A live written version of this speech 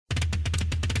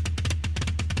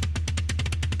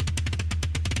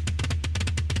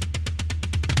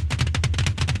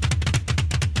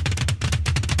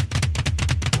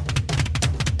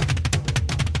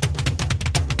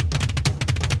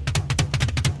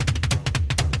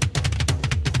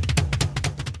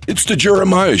It's the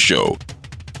Jeremiah Show.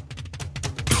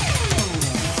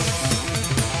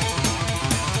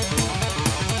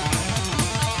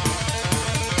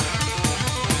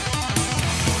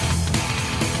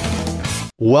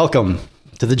 Welcome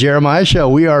to the Jeremiah Show.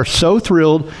 We are so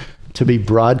thrilled to be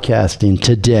broadcasting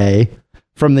today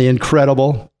from the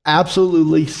incredible,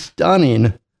 absolutely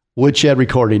stunning Woodshed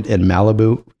recording in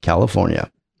Malibu, California.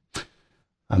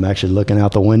 I'm actually looking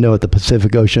out the window at the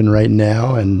Pacific Ocean right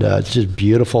now, and it's just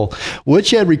beautiful.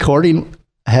 Woodshed recording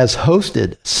has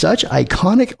hosted such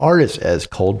iconic artists as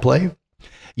Coldplay,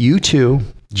 U2,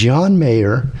 John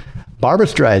Mayer, Barbra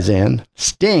Streisand,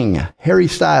 Sting, Harry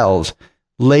Styles,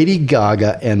 Lady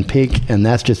Gaga, and Pink, and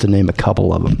that's just to name a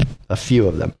couple of them, a few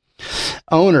of them.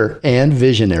 Owner and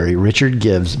visionary Richard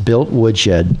Gibbs built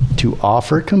Woodshed to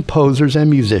offer composers and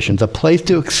musicians a place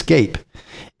to escape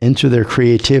into their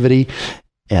creativity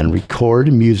and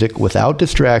record music without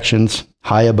distractions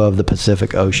high above the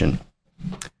Pacific Ocean.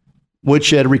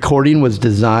 Woodshed recording was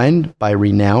designed by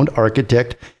renowned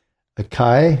architect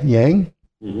Akai Yang.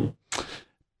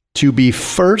 To be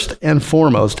first and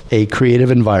foremost a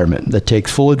creative environment that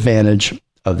takes full advantage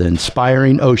of the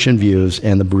inspiring ocean views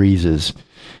and the breezes.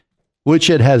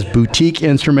 Woodshed has boutique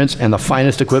instruments and the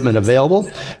finest equipment available,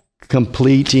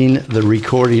 completing the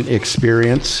recording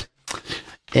experience.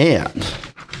 And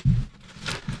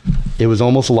it was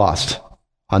almost lost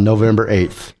on November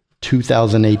 8th,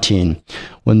 2018,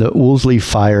 when the Woolsey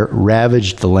fire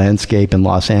ravaged the landscape in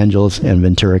Los Angeles and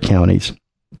Ventura counties.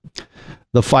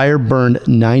 The fire burned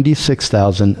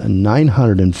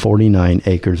 96,949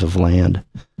 acres of land.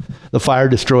 The fire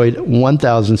destroyed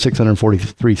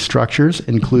 1,643 structures,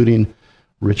 including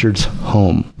Richard's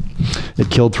home.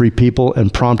 It killed 3 people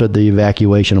and prompted the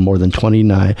evacuation of more than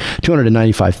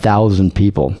 295,000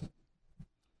 people.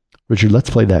 Richard, let's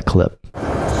play that clip. I'm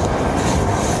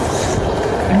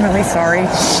really sorry.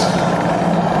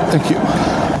 Thank you.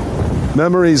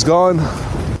 Memory's gone.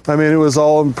 I mean, it was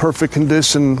all in perfect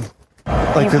condition.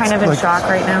 Are you kind of in shock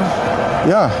right now?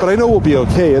 Yeah, but I know we'll be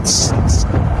okay. It's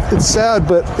sad,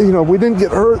 but, we didn't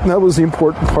get hurt, and that was the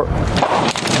important part.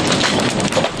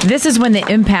 This is when the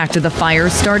impact of the fire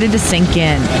started to sink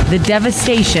in. The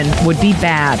devastation would be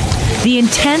bad. The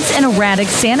intense and erratic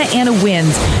Santa Ana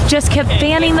winds just kept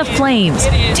fanning the flames,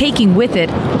 taking with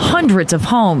it hundreds of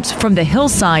homes from the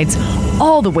hillsides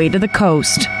all the way to the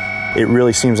coast. It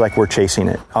really seems like we're chasing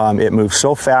it. It moves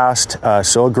so fast,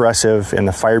 so aggressive, and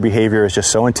the fire behavior is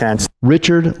just so intense.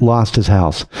 Richard lost his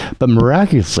house, but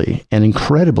miraculously and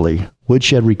incredibly,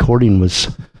 Woodshed recording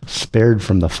was spared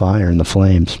from the fire and the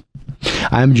flames.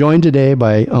 I am joined today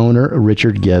by owner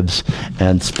Richard Gibbs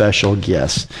and special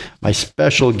guests. My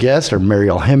special guests are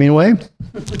Mariel Hemingway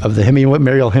of the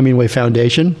Mariel Hemingway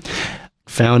Foundation,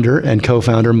 founder and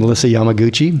co-founder Melissa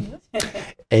Yamaguchi,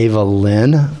 Ava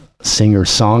Lynn,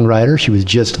 singer-songwriter. She was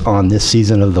just on this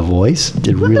season of The Voice.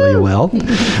 Did really well.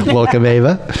 Welcome,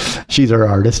 Ava. She's our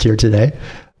artist here today.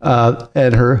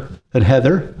 And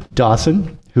Heather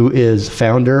Dawson, who is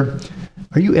founder.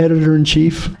 Are you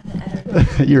editor-in-chief?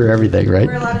 You're everything, right?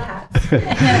 Wear a lot of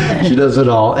hats. She does it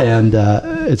all. And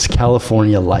it's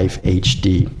California Life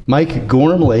HD. Mike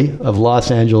Gormley of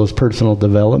Los Angeles Personal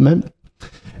Development.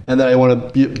 And then I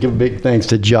want to give a big thanks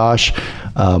to Josh,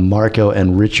 Marco,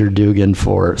 and Richard Dugan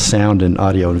for sound and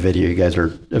audio and video. You guys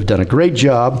have done a great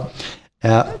job.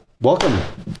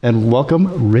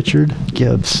 Welcome, Richard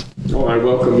Gibbs. Oh, I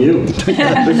welcome you.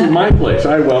 This is my place.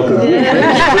 I welcome you.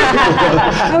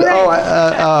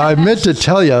 I meant to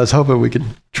tell you, I was hoping we could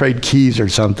trade keys or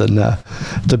something.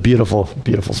 It's a beautiful,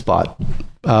 beautiful spot.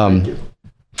 Thank you.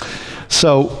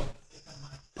 So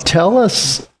tell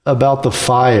us about the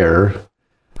fire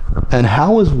and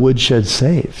how was Woodshed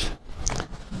saved?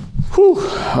 Whew.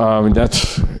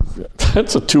 That's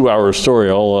a 2-hour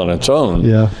story all on its own.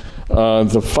 Yeah.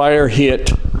 The fire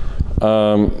hit.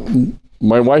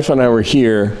 My wife and I were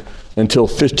here until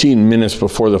 15 minutes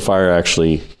before the fire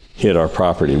actually hit our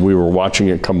property. We were watching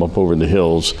it come up over the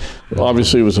hills.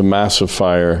 Obviously, it was a massive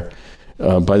fire.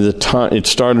 By the time it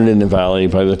started in the valley,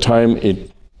 by the time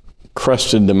it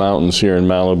crested the mountains here in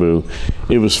Malibu,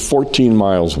 it was 14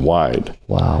 miles wide.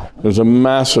 Wow. It was a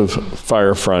massive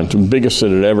fire front, the biggest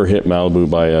that had ever hit Malibu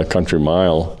by a country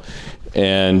mile.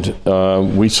 And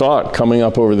we saw it coming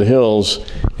up over the hills,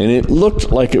 and it looked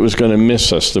like it was going to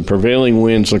miss us. The prevailing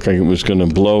winds looked like it was going to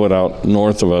blow it out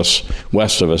north of us,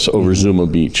 west of us, over Zuma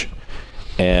Beach.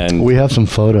 And we have some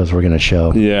photos we're going to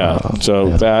show. Yeah,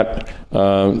 that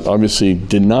obviously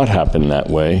did not happen that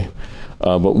way.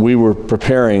 But we were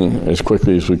preparing as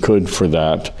quickly as we could for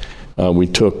that. We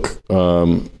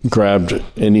grabbed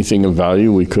anything of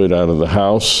value we could out of the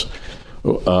house.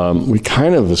 we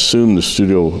kind of assumed the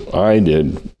studio I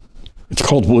did, it's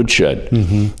called Woodshed.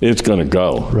 It's going to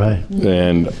go. Right.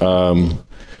 And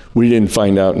we didn't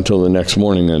find out until the next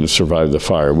morning that it survived the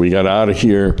fire. We got out of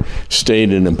here,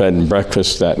 stayed in a bed and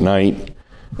breakfast that night,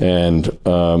 and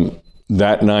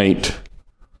that night,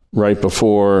 right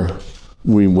before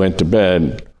we went to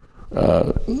bed,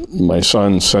 my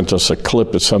son sent us a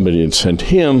clip that somebody had sent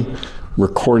him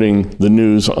recording the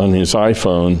news on his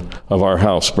iPhone of our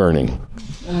house burning.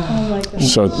 Oh my God.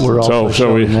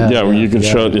 You can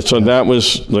show it. So that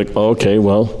was like, okay,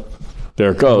 well,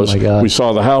 there it goes. Oh my God. We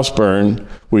saw the house burn.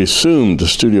 We assumed the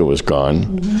studio was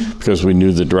gone because we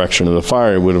knew the direction of the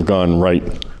fire would have gone right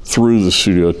through the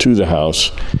studio to the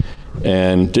house,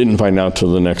 and didn't find out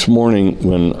till the next morning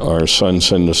when our son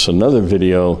sent us another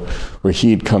video where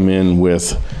he'd come in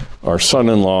with our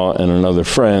son-in-law and another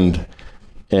friend,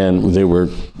 and they were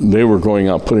going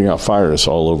out putting out fires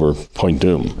all over Point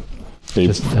Doom.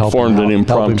 They formed an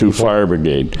impromptu fire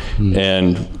brigade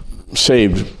and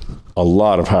saved a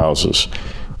lot of houses.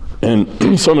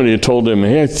 And somebody had told him,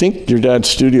 hey, I think your dad's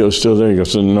studio is still there. He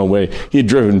goes, no way. He had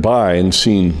driven by and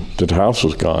seen that the house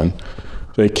was gone.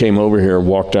 They came over here,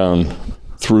 walked down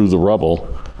through the rubble,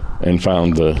 and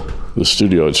found the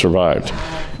studio had survived.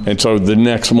 And so the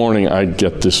next morning I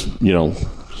get this,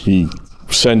 he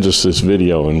sends us this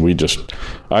video, and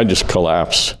I just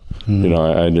collapsed.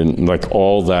 I didn't, like,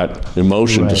 all that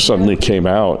emotion just suddenly came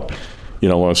out.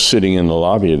 I was sitting in the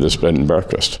lobby of this bed and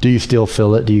breakfast. Do you still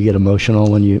feel it? Do you get emotional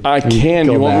when you? I can.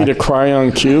 You want me to cry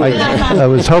on cue? I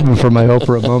was hoping for my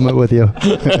Oprah moment with you.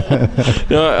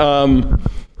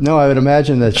 No, I would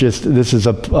imagine that's this is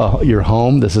your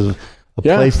home. This is a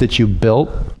place that you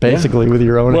built basically with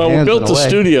your own hands. Well, we built the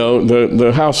studio.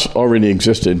 The house already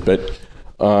existed, but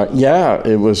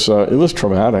it was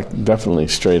traumatic. Definitely,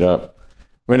 straight up.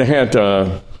 I mean, I had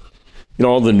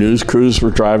all the news crews were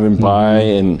driving by,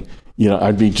 and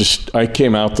I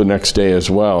came out the next day as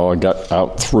well. I got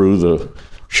out through the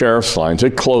sheriff's lines.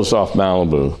 It closed off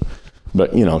Malibu,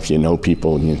 but if you know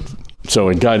people, so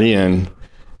I got in,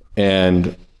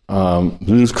 and the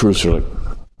news crews are like,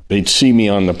 they'd see me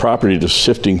on the property just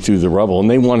sifting through the rubble, and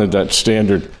they wanted that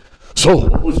standard. So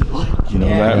what was it like?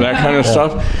 That kind of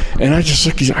stuff. And I just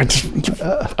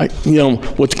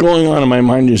what's going on in my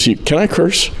mind is, can I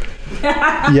curse?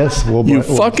 Yes.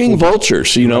 Fucking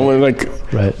vultures,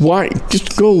 right. Why?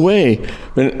 Just go away.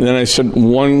 And then I said,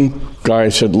 one guy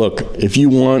said, look, if you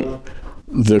want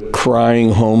the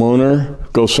crying homeowner,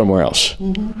 go somewhere else.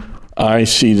 I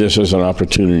see this as an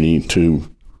opportunity to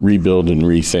rebuild and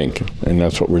rethink, and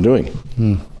that's what we're doing.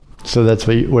 So that's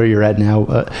where you're at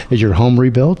now. Is your home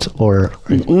rebuilt, or?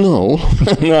 No,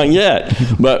 not yet.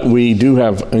 But we do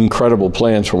have incredible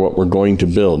plans for what we're going to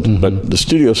build. But the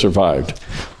studio survived.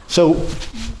 So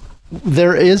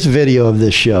there is video of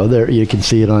this show. There, you can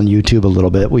see it on YouTube a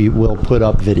little bit. We will put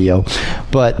up video.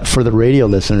 But for the radio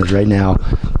listeners right now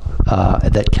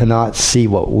that cannot see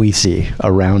what we see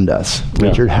around us,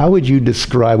 Richard, how would you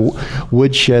describe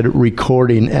Woodshed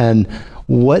recording, and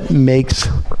what makes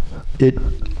it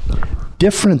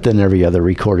different than every other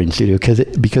recording studio?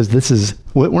 Because this is,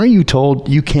 weren't you told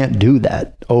you can't do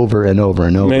that over and over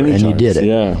and over? Many times, you did it.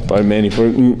 Yeah, by many,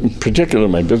 in particular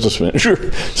my business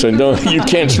manager said, no, you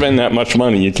can't spend that much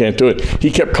money. You can't do it.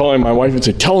 He kept calling my wife and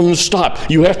said, tell him to stop.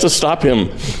 You have to stop him.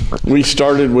 We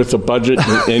started with a budget,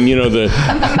 and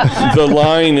the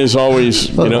line is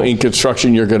always, in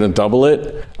construction, you're going to double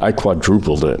it. I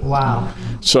quadrupled it. Wow.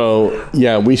 So,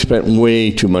 we spent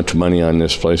way too much money on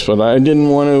this place, but I didn't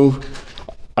want to.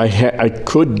 I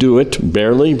could do it,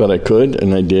 barely, but I could,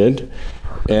 and I did,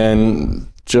 and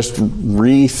just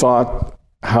rethought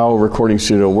how a recording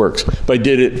studio works. But I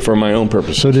did it for my own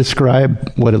purposes. So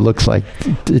describe what it looks like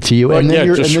to you. Well,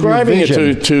 describing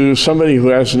it to somebody who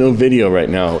has no video right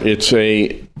now. It's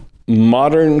a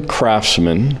modern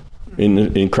craftsman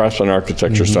in craftsman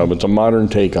architecture style, but it's a modern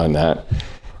take on that.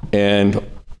 And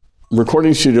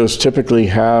recording studios typically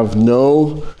have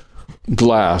no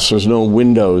glass. There's no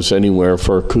windows anywhere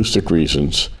for acoustic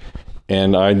reasons.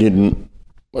 And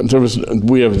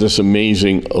we have this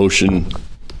amazing ocean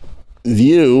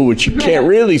view, which you can't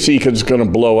really see because it's going to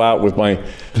blow out with my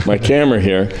camera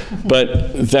here.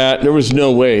 But there was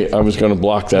no way I was going to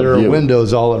block that view. There are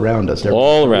windows all around us.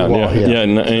 All around,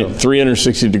 yeah.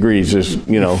 360 degrees is,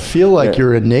 You feel like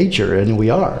you're in nature, and we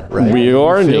are, right? We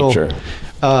are in nature.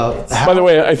 By the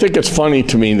way, I think it's funny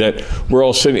to me that we're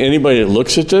all sitting, anybody that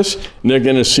looks at this, they're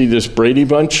going to see this Brady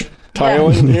Bunch tile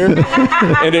in here,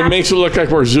 and it makes it look like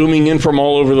we're zooming in from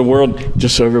all over the world,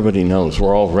 just so everybody knows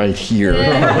we're all right here.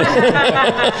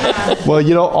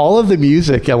 Well, all of the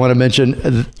music I want to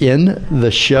mention in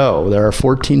the show, there are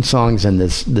 14 songs in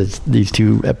these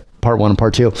two, part 1 and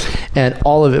part 2, and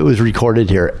all of it was recorded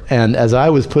here. And as I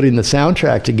was putting the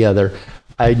soundtrack together,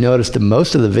 I noticed that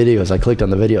most of the videos, I clicked on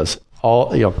the videos,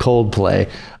 all Coldplay.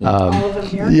 All of them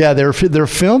here? Yeah, they're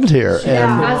filmed here.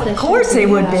 Yeah, of course they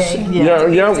would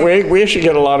be. We should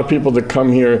get a lot of people that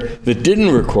come here that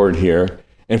didn't record here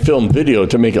and film video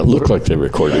to make it look like they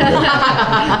recorded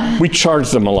here. We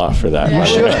charge them a lot for that.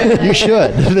 You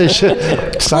should. They should.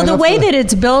 Well, the way that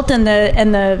it's built and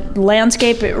the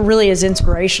landscape, it really is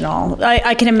inspirational.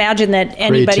 I can imagine that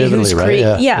anybody who's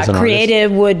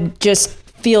creative would just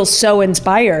feel so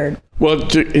inspired. Well,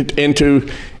 to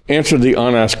answer the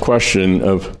unasked question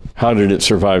of how did it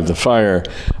survive the fire,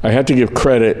 I had to give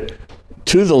credit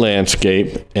to the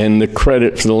landscape, and the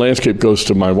credit for the landscape goes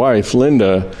to my wife,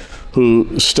 Linda,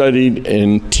 who studied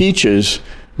and teaches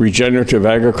regenerative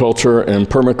agriculture and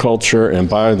permaculture and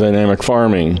biodynamic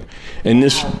farming. And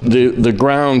the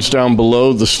grounds down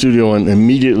below the studio and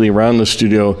immediately around the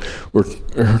studio were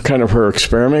kind of her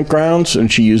experiment grounds,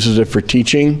 and she uses it for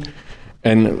teaching.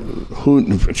 And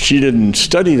she didn't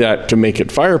study that to make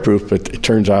it fireproof, but it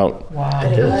turns out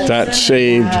that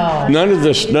saved.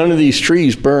 None of these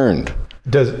trees burned.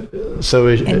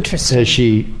 Has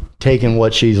she taken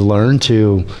what she's learned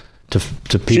to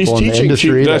people in the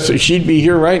industry? She'd be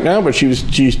here right now, but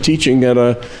she's teaching at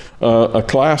a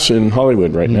class in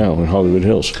Hollywood right now, in Hollywood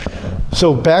Hills.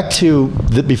 So back to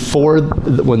before,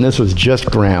 when this was just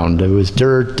ground, it was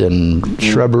dirt and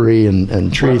shrubbery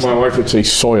and trees. My wife would say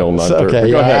soil, not dirt. Okay,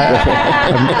 Go ahead.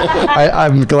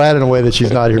 I'm glad in a way that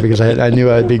she's not here, because I knew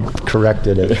I'd be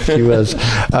corrected if she was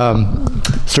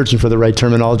searching for the right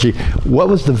terminology. What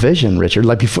was the vision, Richard?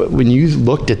 Like before, when you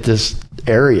looked at this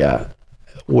area,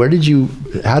 how did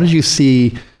you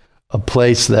see a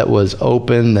place that was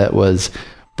open, that was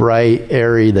bright,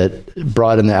 airy, that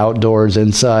brought in the outdoors,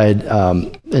 inside,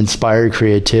 inspired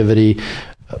creativity?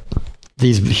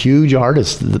 These huge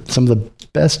artists, some of the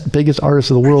biggest artists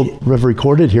of the world have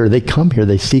recorded here. They come here,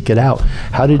 they seek it out.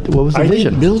 What was the vision? I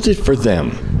didn't build it for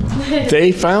them.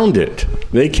 They found it.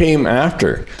 They came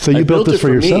after. So you built this for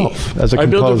yourself as a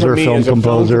composer, film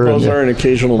composer, and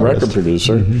occasional record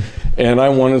producer. Mm-hmm. And I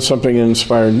wanted something that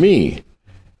inspired me.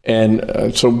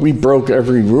 And so we broke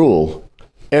every rule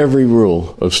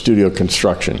of studio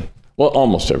construction. Well,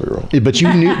 almost every rule. But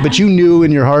you knew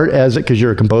in your heart, because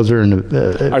you're a composer and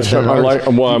I'm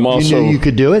also. You knew you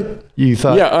could do it. You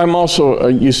thought. Yeah, I'm also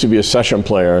used to be a session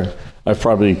player. I've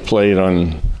probably played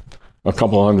on a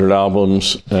couple hundred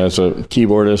albums as a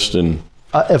keyboardist, and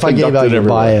if I gave out your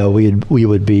bio, we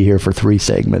would be here for 3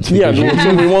 segments. Yeah,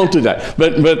 so we won't do that.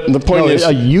 But the point is,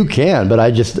 you can. But I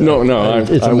just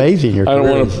it's amazing. Your I don't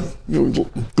want to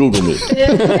Google me.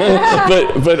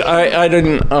 but I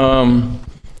didn't.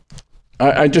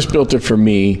 I just built it for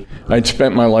me. I'd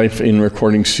spent my life in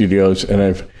recording studios,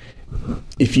 and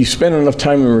if you spend enough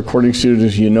time in recording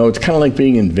studios, it's kind of like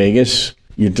being in Vegas.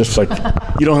 You're just like,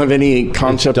 you don't have any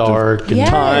concept of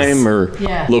time or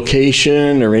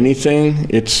location or anything.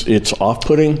 It's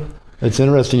off-putting. It's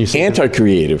interesting you say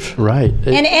anti-creative. Right.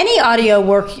 And any audio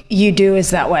work you do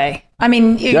is that way. I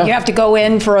mean, you have to go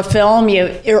in for a film.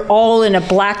 You're all in a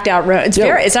blacked out room.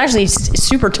 It's actually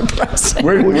super depressing.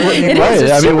 Right.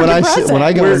 I mean, when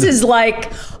I go, this is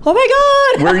like, oh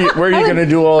my God. Where are you going to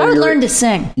do all? I would learn to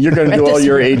sing. You're going to do all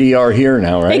your ADR here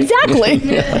now, right?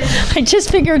 Exactly. I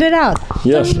just figured it out.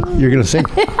 Yes. You're going to sing.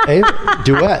 Hey,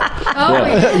 duet.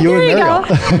 Oh, you and Mariel.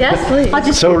 Yes,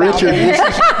 please. So Richard,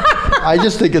 I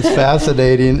just think it's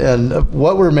fascinating. And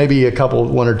what were maybe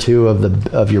one or two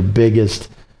of your biggest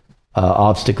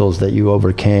obstacles that you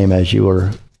overcame as you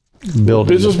were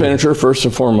building? Business manager, first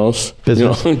and foremost.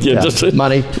 Business, just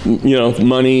money.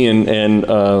 Money and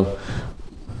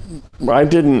I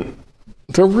didn't.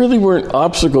 There really weren't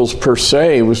obstacles per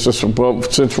se. It was just,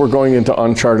 since we're going into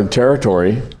uncharted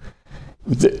territory,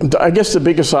 I guess the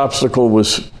biggest obstacle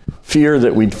was fear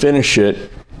that we'd finish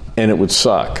it and it would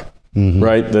suck. Mm-hmm.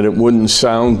 Right? That it wouldn't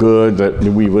sound good, that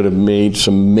we would have made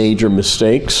some major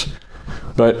mistakes.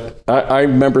 But I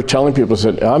remember telling people, I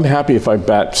said, I'm happy if I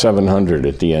bat 700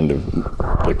 at the end of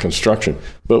the construction.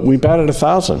 But we batted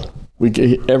 1,000.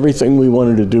 Everything we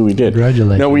wanted to do, we did.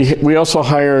 Congratulations. Now, we also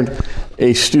hired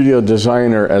a studio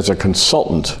designer as a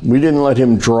consultant. We didn't let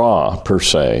him draw, per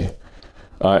se.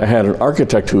 I had an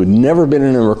architect who had never been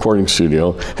in a recording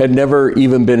studio, had never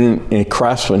even been in a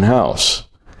craftsman house.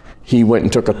 He went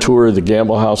and took a tour of the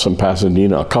Gamble House in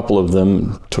Pasadena. A couple of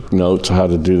them took notes on how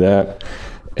to do that.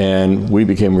 and we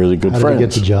became really good friends. How did you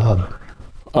get the job?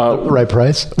 Right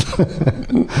price?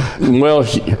 Well,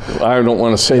 I don't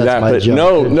want to say that, but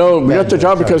no, we got the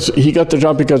job because he got the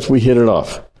job because we hit it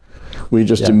off. We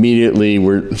just immediately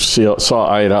saw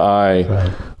eye to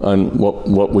eye on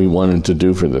what we wanted to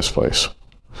do for this place.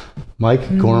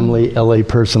 Mike Gormley, LA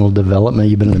Personal Development.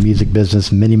 You've been in the music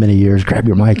business many, many years. Grab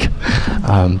your mic.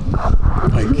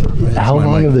 How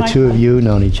long have the two of you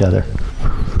known each other?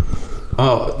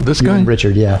 Oh, this you guy? And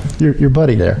Richard, yeah. Your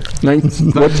buddy there.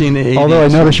 1980. Although I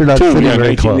noticed you're not sitting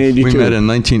very close. We met in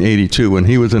 1982 when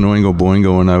he was in Oingo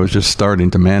Boingo and I was just starting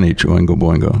to manage Oingo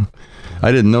Boingo.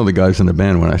 I didn't know the guys in the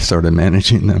band when I started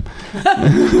managing them.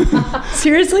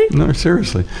 Seriously? No,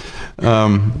 seriously.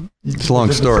 It's a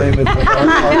long story.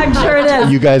 I'm sure it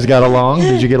is. You guys got along?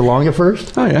 Did you get along at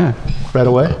first? Oh, yeah. Right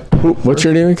away? What's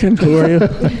your name again? Who are you?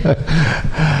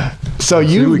 So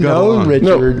you know Richard.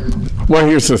 No. Well,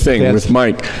 here's the thing with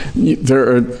Mike.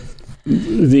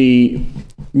 The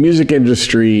music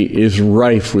industry is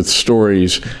rife with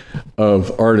stories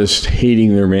of artists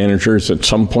hating their managers at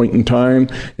some point in time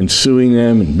and suing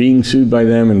them and being sued by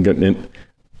them, and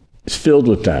it's filled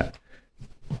with that.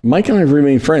 Mike and I have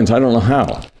remained friends. I don't know how,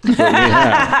 but we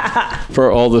have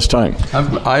for all this time.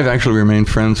 I've actually remained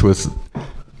friends with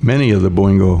many of the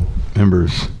Boingo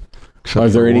members. Are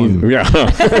there any? Yeah.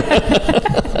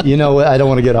 You know, I don't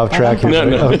want to get off track here.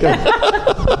 No. Okay.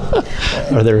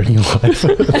 Are there any lives?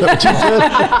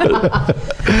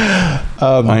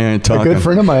 I ain't talking. A good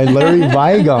friend of mine, Larry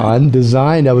Vigon,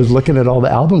 designed. I was looking at all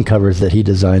the album covers that he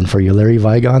designed for you. Larry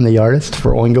Vigon, the artist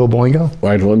for Oingo Boingo.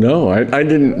 I don't know. I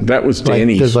didn't. That was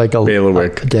Danny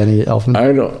Bailiwick. Danny Elfman.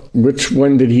 I don't. Which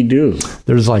one did he do?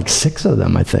 There's like 6 of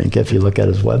them, I think, if you look at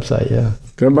his website. Yeah.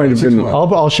 That might have been.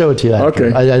 I'll show it to you after.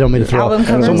 Okay. I don't mean to throw off.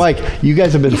 So, Mike, you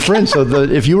guys have been friends. So,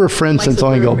 if you were friends since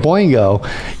Oingo Boingo,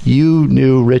 you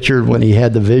knew Richard when he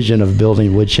had the vision of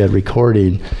building Woodshed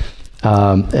Recording,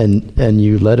 and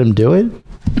you let him do it.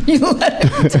 You let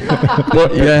him do it.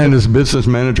 Well, yeah, and his business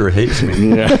manager hates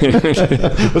me. Yeah.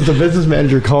 Was the business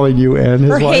manager calling you and his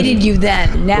wife? Or hated you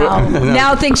then?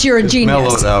 Now thinks you're a genius.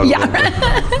 Mellowed out. Yeah.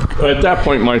 At that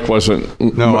point, Mike wasn't.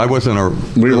 No, I wasn't.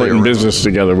 We weren't in business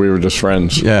together. We were just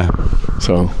friends. Yeah.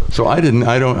 So I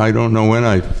don't know when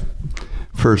I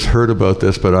first heard about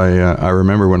this, but I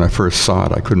remember when I first saw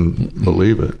it, I couldn't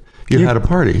believe it. You had a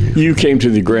party. You came to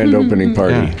the grand opening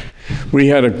party. Yeah. We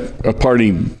had a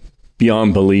party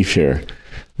beyond belief here.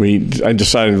 I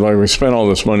decided, well, we spent all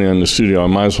this money on the studio, I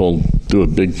might as well do a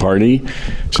big party.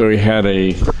 So we had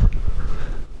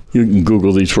you can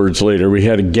Google these words later. We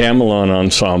had a gamelan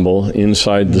ensemble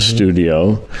inside the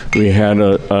studio. We had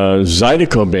a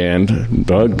Zydeco band,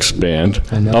 Doug's band,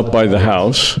 up by the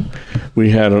house. We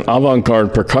had an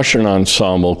avant-garde percussion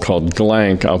ensemble called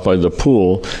Glank out by the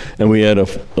pool. And we had a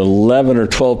 11 or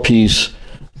 12-piece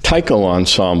taiko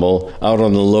ensemble out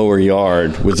on the lower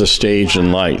yard with a stage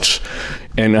and lights.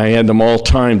 And I had them all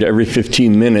timed every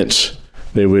 15 minutes.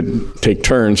 They would take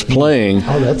turns playing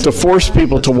to force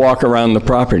people to walk around the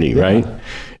property, right?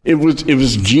 It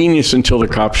was genius until the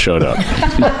cops showed up.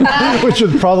 Which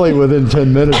was probably within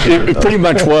 10 minutes. It pretty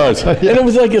much was. And it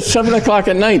was like at 7 o'clock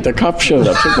at night, the cops showed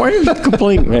up. Like, why are you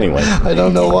complaining? Anyway. I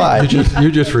don't know why.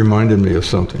 You just reminded me of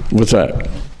something. What's that?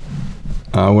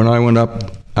 When I went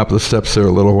up the steps there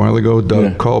a little while ago,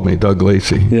 Doug called me, Doug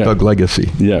Lacey, Doug Legacy.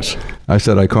 Yes. I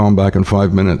said I'd call him back in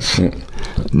 5 minutes. Yeah.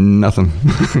 Nothing.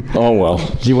 Oh, well.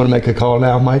 Do you want to make a call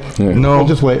now, Mike? Yeah. No. We'll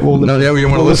just wait. You want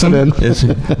to listen in?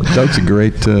 Doug's a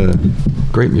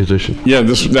great musician. Yeah,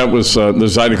 that was, the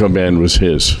Zydeco band was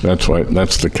his. That's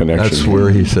the connection. That's where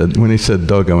he said, when he said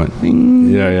Doug, I went, bing.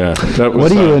 Yeah. What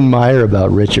do you admire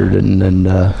about Richard and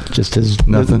just his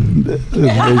nothing. His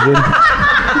vision?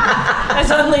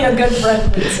 That's only a good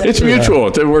friend would say. It's mutual.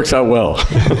 It works out well.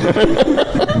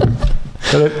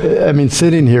 But I mean,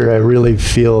 sitting here, I really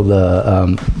feel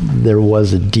there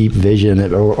was a deep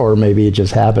vision, or maybe it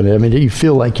just happened. I mean, you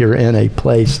feel like you're in a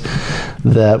place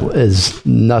that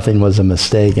nothing was a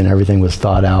mistake and everything was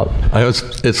thought out.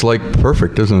 It's like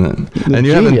perfect, isn't it? And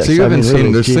you genius. haven't seen.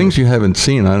 Really there's things you haven't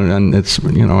seen, and it's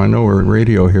I know we're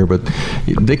radio here, but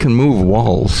they can move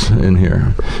walls in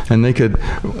here, and they could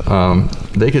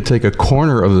take a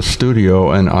corner of the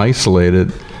studio and isolate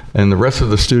it and the rest of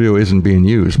the studio isn't being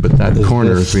used, but that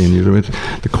corner is being used. I mean,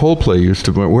 the Coldplay used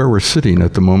to, where we're sitting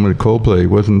at the moment, Coldplay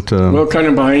wasn't... well, kind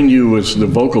of behind you was the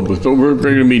vocal booth, but we're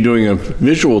going to be doing a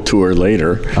visual tour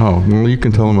later. Oh, well, you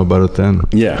can tell them about it then.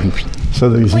 Yeah.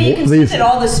 So you can see that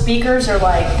all the speakers are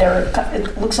like,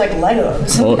 it looks like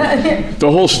Legos. Well,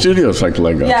 the whole studio's like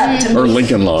Lego. Yeah, or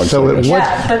Lincoln Logs. So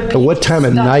at what time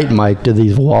at night, Mike, do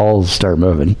these walls start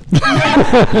moving?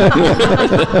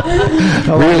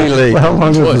 Really late. How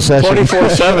long was the session?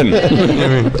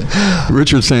 24/7.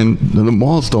 Richard's saying the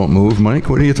walls don't move, Mike.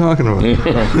 What are you talking about?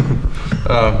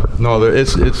 No,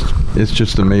 it's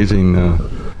just amazing.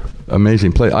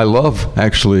 Amazing place. I love,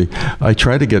 actually, I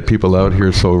try to get people out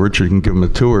here so Richard can give them a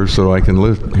tour so I can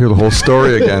hear the whole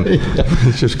story again.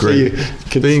 It's just great.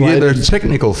 So there's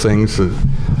technical things.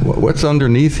 What's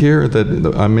underneath here that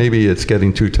maybe it's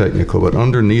getting too technical, but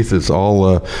underneath is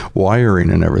all wiring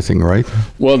and everything, right?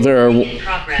 Well, there are...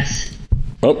 Progress.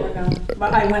 Oh.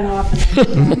 I went off. I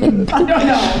don't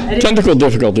know. Technical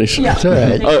difficulties. Yeah. It's all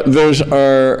right.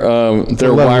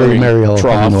 They're wiring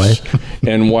troughs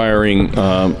and wiring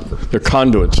they're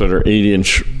conduits that are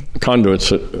 8-inch conduits.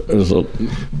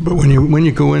 But when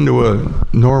you go into a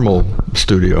normal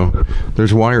studio,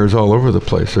 there's wires all over the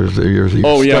place. You're stepping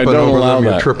I don't over allow them,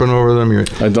 that. You're tripping over them.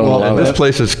 I don't allow this that.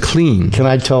 place is clean. Can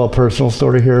I tell a personal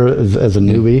story here as a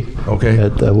newbie? Okay.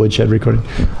 At the Woodshed recording,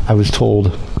 I was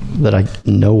told that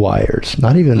no wires,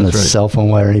 not even a cell phone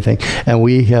wire or anything. And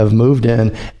we have moved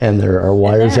in, and there are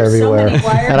wires everywhere. So many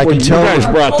wires. And I can tell You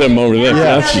guys brought them over there.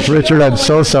 Yeah, Richard, I'm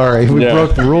so sorry. We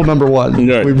broke rule number 1.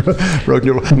 Yeah. We broke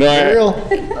rule. Merrill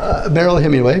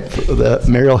Hemingway, the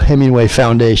Merrill Hemingway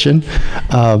Foundation.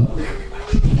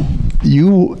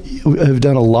 You have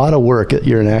done a lot of work.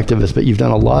 You're an activist, but you've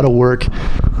done a lot of work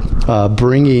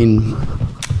bringing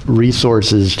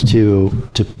resources to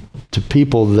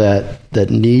people that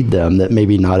need them, that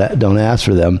maybe don't ask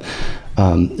for them,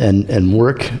 and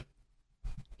work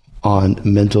on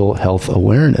mental health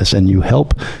awareness, and you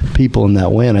help people in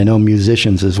that way. And I know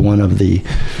musicians is one of the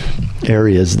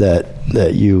areas that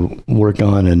you work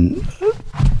on. And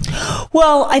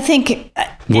well, I think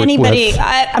anybody.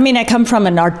 I come from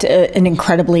an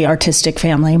incredibly artistic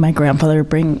family. My grandfather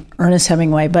being Ernest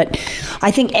Hemingway, but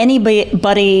I think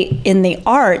anybody in the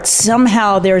arts,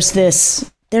 somehow there's this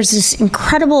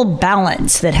incredible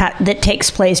balance that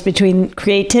takes place between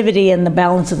creativity and the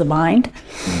balance of the mind,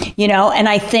 and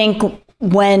I think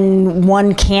when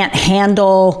one can't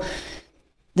handle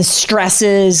the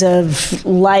stresses of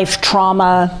life,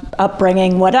 trauma,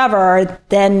 upbringing, whatever,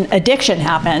 then addiction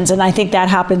happens. And I think that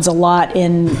happens a lot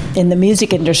in the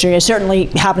music industry. It certainly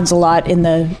happens a lot in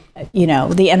the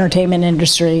entertainment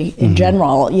industry in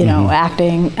general,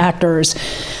 actors,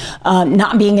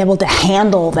 not being able to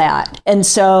handle that. And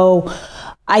so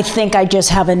I think I just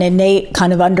have an innate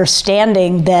kind of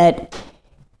understanding that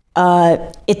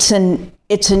it's an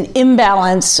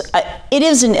imbalance. It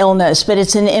is an illness, but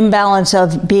it's an imbalance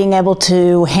of being able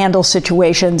to handle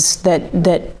situations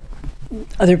that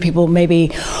other people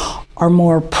maybe are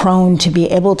more prone to be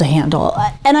able to handle.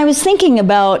 And I was thinking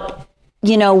about,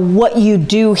 what you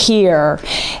do here,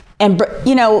 and,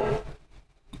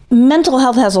 mental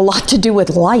health has a lot to do with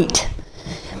light.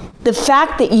 The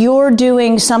fact that you're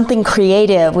doing something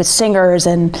creative with singers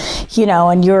and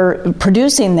you're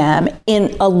producing them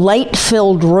in a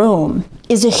light-filled room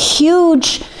is a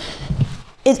huge,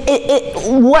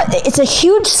 it's a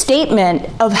huge statement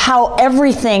of how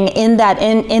everything in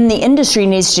the industry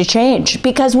needs to change.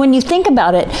 Because when you think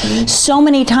about it, so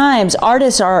many times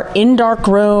artists are in dark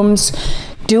rooms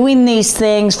doing these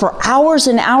things for hours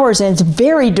and hours, and it's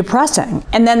very depressing.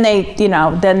 And then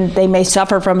they may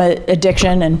suffer from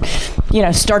addiction and,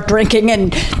 start drinking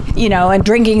and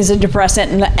drinking is a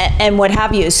depressant and what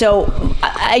have you. So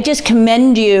I just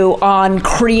commend you on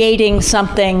creating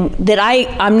something that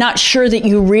I'm not sure that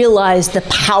you realize the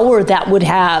power that would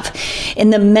have in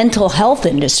the mental health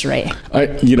industry.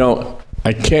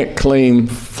 I can't claim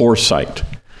foresight.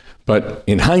 But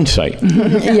in hindsight,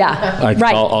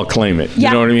 I'll claim it.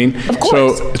 You know what I mean? Of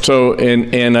course. So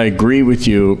and I agree with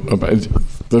you.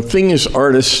 The thing is,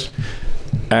 artists,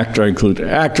 I include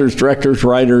actors, directors,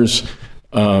 writers,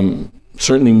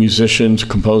 certainly musicians,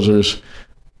 composers.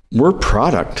 We're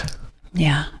product.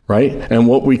 Yeah. Right? And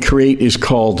what we create is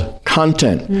called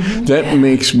content. Mm-hmm. That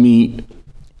makes me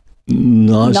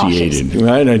nauseated.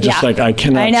 Right? I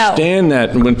cannot stand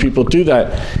that when people do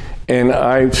that. And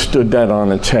I stood that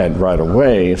on its head right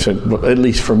away and said, well, at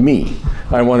least for me,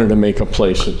 I wanted to make a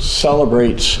place that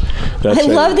celebrates. I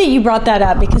love that you brought that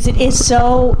up because it's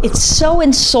so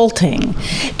insulting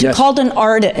to call an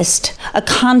artist a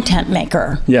content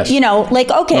maker. Yes. You know, like,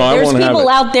 okay, there's people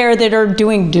out there that are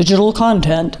doing digital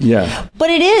content. Yeah. But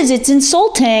it's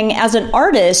insulting as an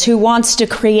artist who wants to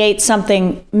create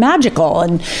something magical.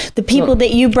 And the people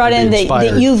that you brought in,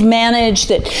 that you've managed,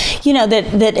 that, you know,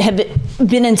 that have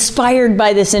been inspired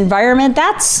by this environment,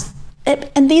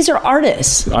 and these are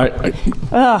artists.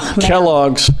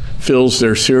 Kellogg's fills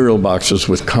their cereal boxes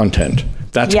with content.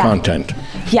 That's content.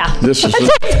 Yeah, this is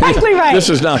exactly right. This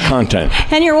is not content.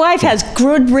 And your wife has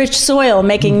good, rich soil,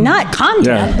 making not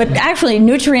content, but actually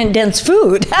nutrient-dense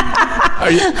food.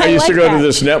 I used to go to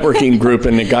this networking group,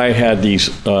 and the guy had these,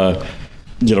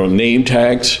 name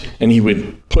tags, and he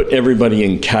would put everybody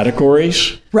in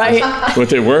categories. Right. What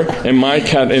they were. And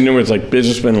and there was like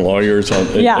businessmen, lawyers,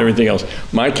 everything else.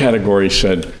 My category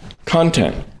said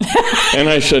content. And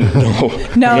I said, no.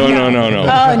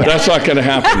 That's not going to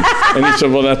happen. And he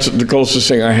said, well, that's the closest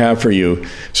thing I have for you.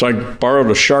 So I borrowed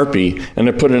a Sharpie and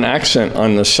I put an accent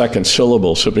on the second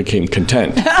syllable so it became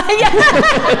content.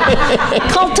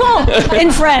 Content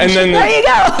in French. And then there you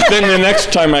go. Then the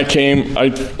next time I came, I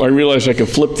realized I could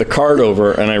flip the card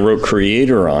over and I wrote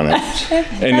creator on it.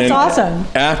 And that's awesome.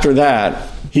 After that,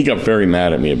 he got very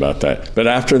mad at me about that. But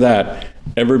after that,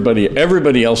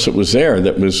 everybody else that was there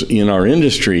that was in our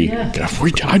industry,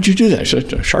 how'd you do that? I said,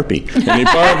 Sharpie. And they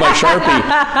borrowed my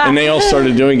Sharpie, and they all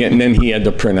started doing it, and then he had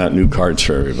to print out new cards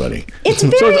for everybody. It's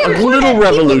very a little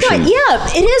revolution.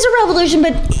 It is a revolution,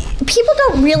 but people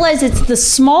don't realize it's the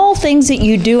small things that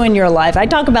you do in your life. I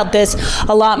talk about this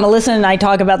a lot. Melissa and I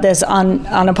talk about this on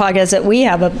a podcast that we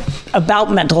have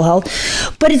about mental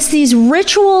health. But it's these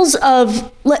rituals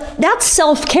of, that's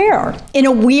self-care in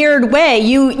a weird way.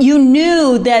 You knew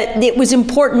that it was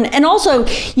important, and also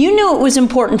you knew it was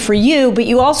important for you, but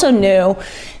you also knew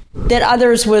that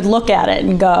others would look at it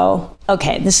and go,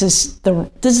 okay,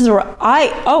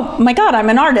 oh my God, I'm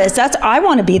an artist. I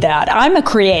want to be that. I'm a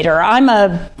creator. I'm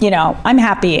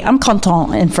happy. I'm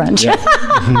content in French. Yeah,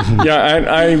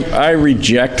 I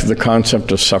reject the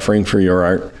concept of suffering for your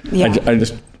art. Yeah. I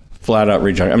just flat out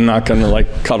reject. I'm not going to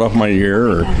cut off my ear,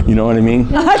 or you know what I mean?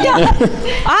 I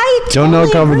don't know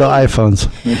come with the iPhones.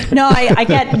 No,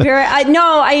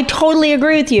 I totally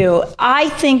agree with you. I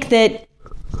think that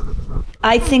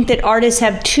artists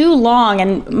have too long,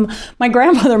 and my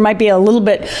grandmother might be a little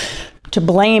bit to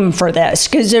blame for this,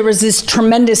 because there was this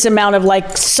tremendous amount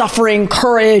of suffering,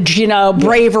 courage,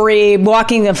 bravery,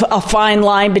 walking a fine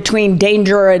line between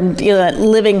danger and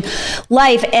living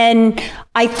life. And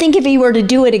I think if he were to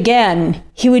do it again,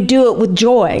 he would do it with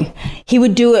joy. He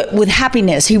would do it with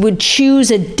happiness. He would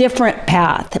choose a different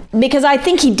path, because I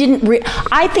think he didn't.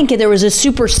 I think there was a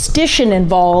superstition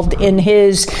involved in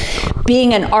his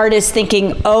being an artist,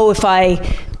 thinking, oh, if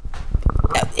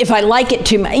I like it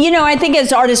too much, I think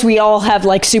as artists we all have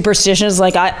superstitions,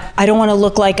 I don't want to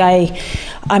look like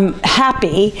I'm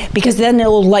happy, because then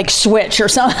it'll switch or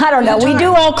something. I don't know. We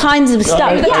do all kinds of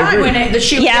stuff. When the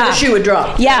shoe would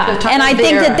drop. Yeah, and I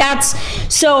think that's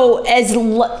so, as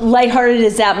lighthearted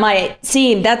as that might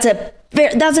seem, that's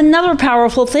another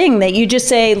powerful thing, that you just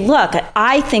say, look,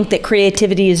 I think that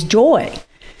creativity is joy.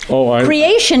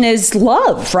 Creation is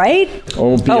love, right?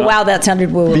 Oh wow, that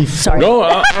sounded woo. Sorry.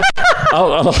 No,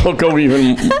 I'll go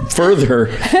even further.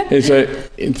 Is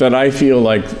that I feel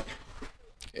like,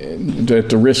 at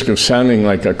the risk of sounding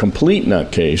like a complete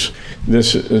nutcase,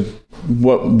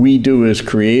 what we do as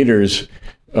creators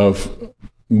of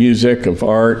music, of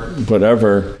art,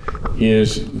 whatever,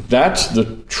 that's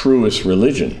the truest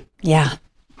religion. Yeah.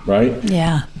 Right?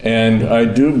 Yeah. And I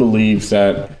do believe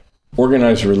that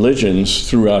organized religions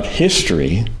throughout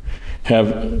history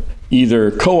have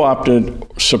either co-opted,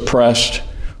 suppressed,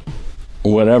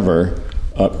 whatever,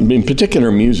 in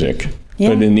particular music,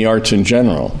 but in the arts in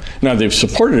general. Now, they've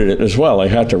supported it as well. I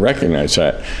had to recognize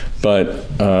that. But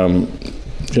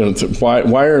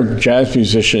why are jazz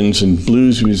musicians and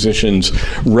blues musicians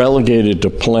relegated to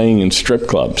playing in strip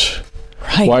clubs?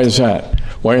 Right. Why is that?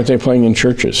 Why aren't they playing in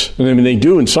churches? I mean, they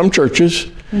do in some churches,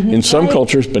 in some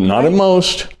cultures, but not in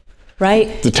most.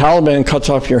 Right. The Taliban cuts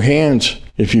off your hands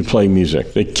if you play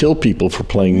music. They kill people for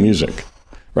playing music,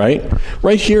 right?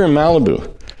 Right here in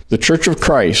Malibu, the Church of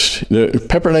Christ, the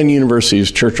Pepperdine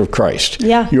University's Church of Christ.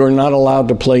 Yeah. You are not allowed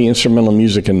to play instrumental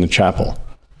music in the chapel.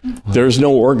 There's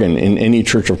no organ in any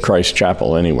Church of Christ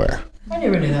chapel anywhere. I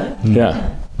never knew that.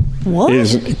 Yeah. What?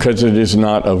 Because it is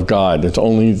not of God. It's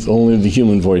only the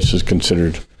human voice is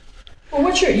considered. Well,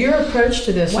 what's your approach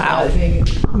to this? Wow,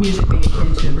 music being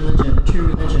akin to religion, a true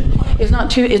religion, is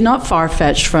not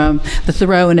far-fetched from the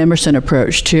Thoreau and Emerson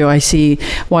approach to how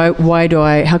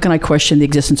can I question the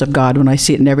existence of God when I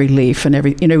see it in every leaf and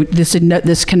every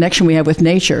this connection we have with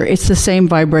nature? It's the same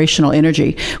vibrational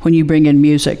energy when you bring in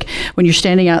music. When you're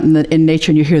standing out in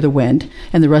nature and you hear the wind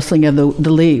and the rustling of the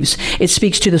leaves, it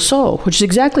speaks to the soul, which is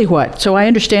exactly what. So I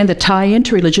understand the tie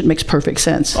into religion makes perfect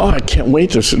sense. Oh, I can't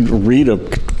wait to read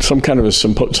some kind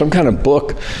of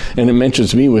book, and it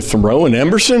mentions me with Thoreau and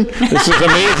Emerson. This is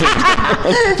amazing.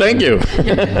 Thank you.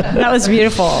 That was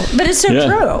beautiful, but it's so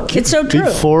true. It's so true.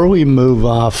 Before we move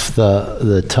off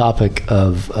the topic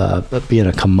of being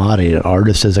a commodity, an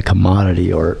artist as a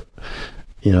commodity, or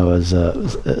as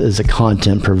a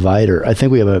content provider, I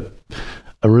think we have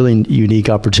a really unique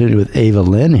opportunity with Ava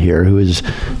Lynn here, who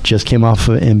just came off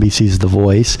of NBC's The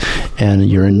Voice, and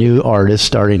you're a new artist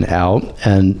starting out.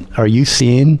 And are you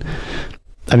seeing,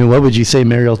 what would you say,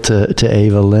 Mariel, to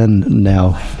Ava Lynn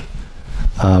now?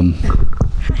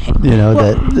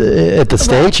 That at the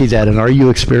stage she's at, and are you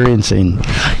experiencing?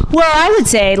 Well, I would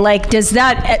say, does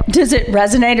it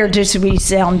resonate, or does we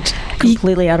sound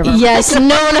completely out of our Yes,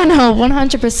 no,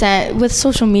 100%. With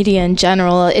social media in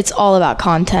general, it's all about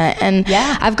content. And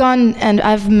I've gone and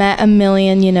I've met a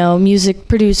million, music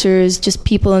producers, just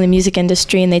people in the music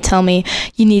industry, and they tell me,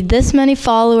 you need this many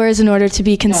followers in order to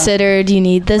be considered. You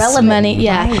need this many,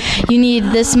 you need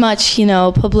this much,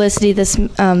 publicity,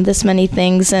 this many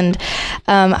things. And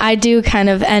I do kind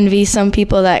of envy some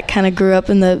people that kind of grew up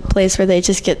in the place where they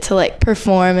just get to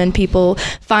perform and people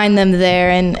find them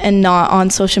there and not on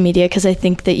social media, because I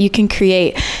think that you can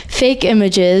create fake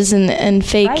images and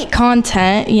fake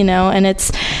content, and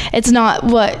it's not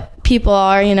what people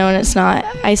are, and it's not.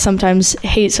 I sometimes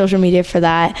hate social media for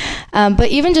that. But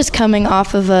even just coming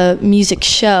off of a music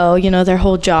show, their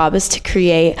whole job is to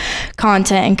create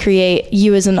content and create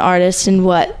you as an artist and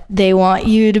what they want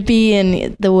you to be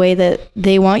and the way that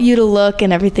they want you to look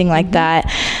and everything like that.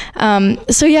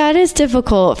 So it is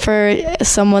difficult for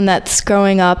someone that's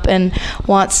growing up and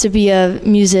wants to be a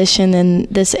musician in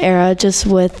this era, just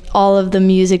with all of the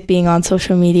music being on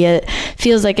social media. It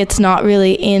feels like it's not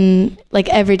really in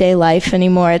everyday life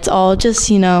anymore. It's all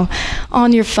just,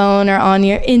 on your phone or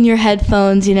in your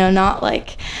headphones, not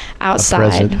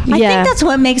outside. I think that's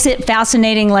what makes it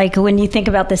fascinating. When you think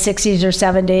about the 60s or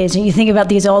 70s and you think about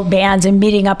these old bands and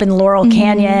meeting up in Laurel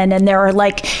Canyon, and they're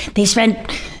they spent,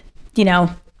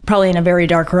 probably in a very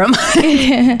dark room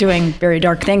doing very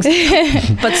dark things,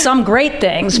 but some great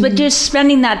things, but just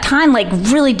spending that time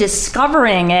really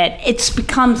discovering it. It's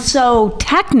become so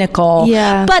technical.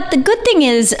 But the good thing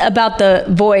is about The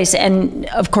Voice, and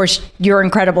of course your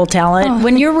incredible talent,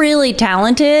 when you're really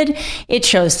talented, it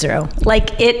shows through.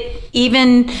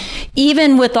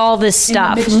 Even with all this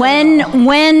stuff,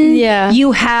 when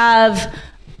you have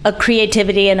a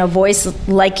creativity and a voice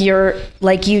like you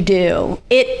do,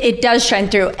 it does shine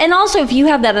through. And also, if you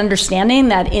have that understanding,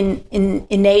 that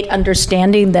innate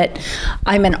understanding that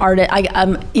I'm an artist,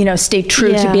 I'm stay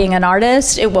true to being an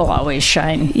artist, it will always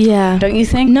shine. Don't you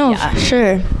think? No, for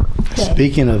sure.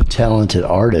 Speaking of talented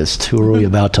artists, who are we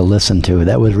about to listen to?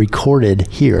 That was recorded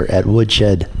here at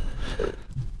Woodshed.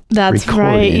 That's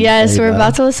right. Yes, we're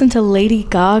about to listen to Lady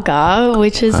Gaga,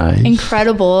 which is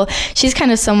incredible. She's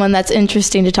kind of someone that's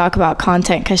interesting to talk about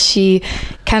content, because she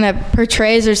kind of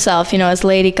portrays herself, as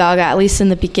Lady Gaga, at least in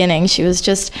the beginning. She was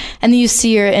just, and you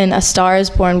see her in A Star Is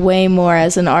Born way more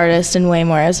as an artist and way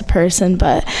more as a person.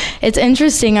 But it's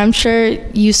interesting. I'm sure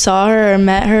you saw her or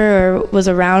met her or was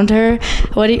around her.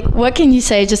 What can you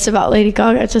say just about Lady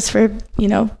Gaga, just for,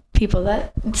 people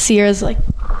that see her as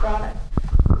product?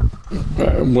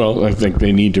 Well, I think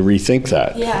they need to rethink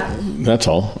that. That's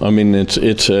all.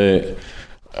 It's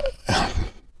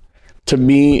to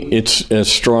me, it's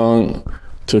as strong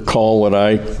to call what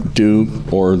I do,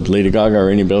 or Lady Gaga or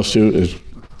anybody else do, is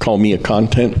call me a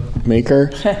content maker.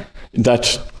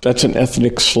 That's an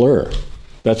ethnic slur.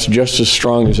 That's just as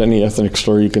strong as any ethnic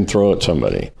slur you can throw at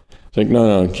somebody. It's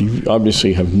no, you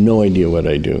obviously have no idea what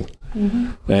I do.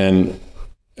 And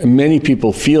many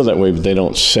people feel that way, but they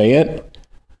don't say it,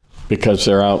 because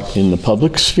they're out in the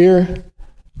public sphere.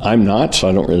 I'm not, so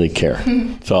I don't really care.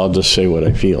 So I'll just say what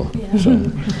I feel.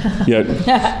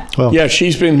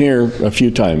 She's been here a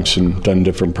few times and done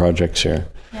different projects here.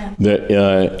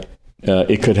 That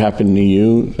it could happen to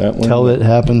you, that one? Till it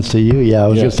happens to you, I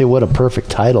was going to say, what a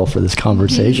perfect title for this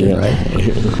conversation,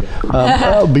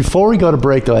 right? Before we go to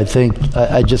break, though, I think,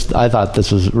 I thought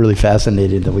this was really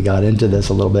fascinating that we got into this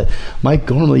a little bit. Mike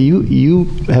Gormley, you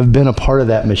have been a part of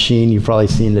that machine. You've probably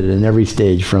seen it in every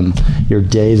stage, from your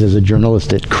days as a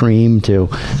journalist at Cream to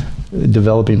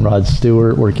developing Rod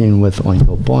Stewart, working with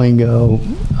Oingo Boingo,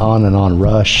 on and on,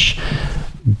 Rush.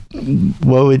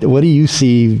 What do you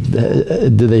see?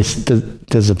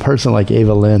 Does a person like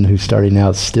Ava Lynn, who's starting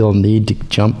out, still need to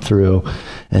jump through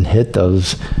and hit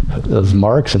those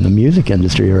marks in the music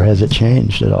industry, or has it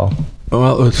changed at all?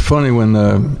 Well, it's funny when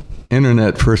the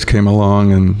internet first came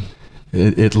along, and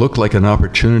it looked like an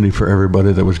opportunity for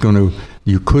everybody that was going to.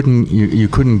 You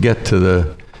couldn't get to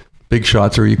the big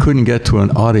shots, or you couldn't get to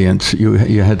an audience. You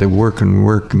had to work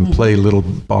and play little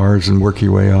bars and work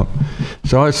your way up.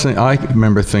 So I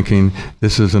remember thinking,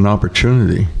 this is an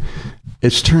opportunity.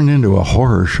 It's turned into a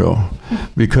horror show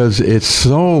because it's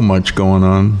so much going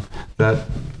on that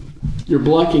you're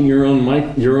blocking your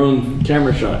own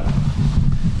camera shot.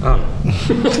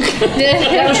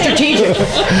 That was strategic.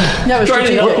 We're trying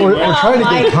to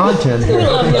get content here.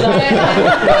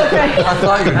 I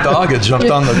thought your dog had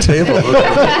jumped on the table.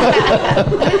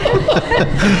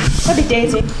 That'd be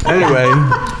Daisy. Anyway,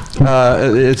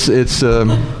 it's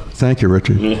thank you,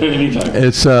 Richard. Anytime.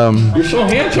 It's You're so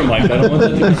handsome, Mike. I don't want that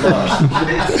to be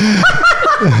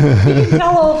lost.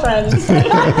 Tell old friends.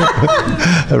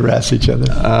 Harass each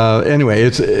other. Anyway,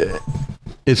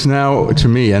 it's now, to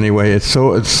me anyway, it's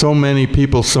so many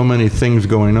people, so many things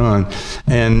going on,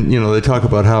 and they talk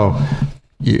about how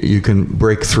you can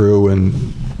break through and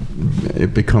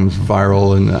it becomes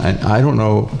viral, and I don't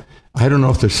know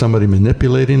if there's somebody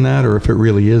manipulating that or if it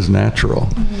really is natural.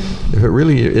 Mm-hmm. If it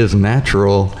really is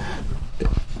natural,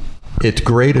 it's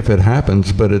great if it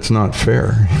happens, but it's not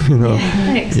fair.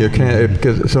 You can't,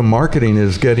 because so marketing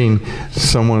is getting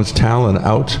someone's talent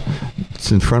out.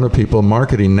 It's in front of people.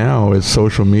 Marketing now is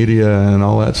social media and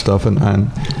all that stuff, and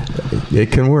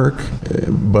it can work,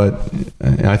 but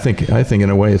I think in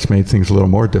a way it's made things a little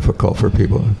more difficult for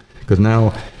people, because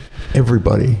now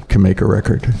everybody can make a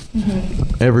record.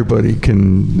 Mm-hmm. Everybody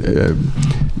can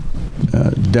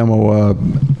demo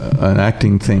an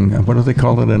acting thing. What do they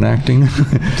call it? An acting?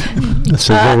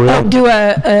 Do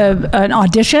an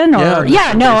audition, or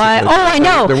I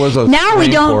know. There was a now we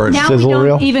don't. Now we don't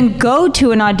reel? even go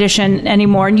to an audition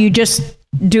anymore, and you just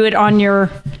do it on your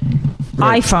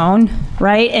iPhone,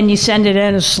 right? And you send it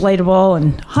in as slatable,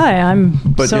 and hi,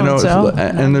 I'm so-and-so.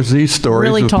 And there's these stories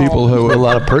really of tall. people who A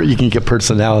lot of you can get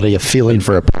personality, a feeling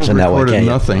for a person that way. recorded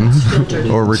nothing,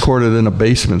 or recorded in a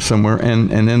basement somewhere,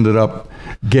 and ended up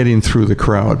getting through the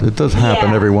crowd. It does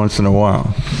happen every once in a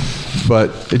while.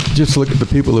 But just look at the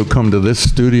people who come to this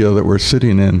studio that we're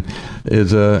sitting in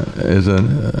is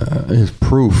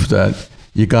proof that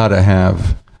you got to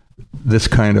have this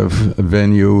kind of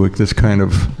venue, this kind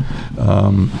of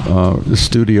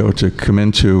studio to come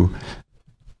into,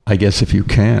 I guess, if you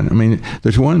can. I mean,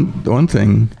 there's one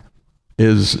thing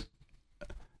is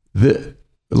that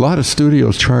a lot of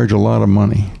studios charge a lot of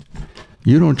money.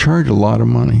 You don't charge a lot of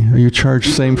money. You charge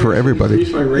same for everybody.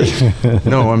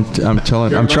 No, I'm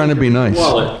trying to be nice.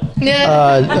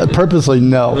 Purposely,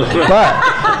 no. But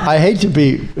I hate to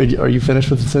be. Are you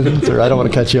finished with the sentence, or I don't want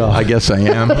to cut you off? I guess I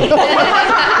am.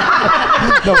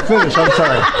 No, finish. I'm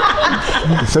sorry.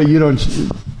 So you don't.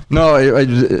 No,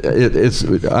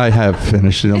 I have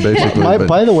finished. Basically.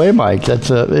 By the way, Mike,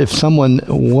 that's if someone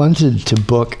wanted to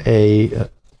book a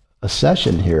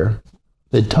session here,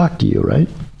 they'd talk to you, right?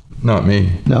 Not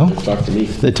me. No? Talk to me.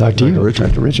 They talk to you.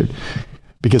 Talk to Richard.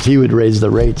 Because he would raise the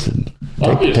rates and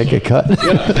take a cut.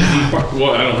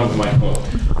 Well, I don't have my phone.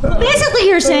 Basically,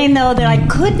 you're saying, though, that I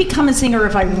could become a singer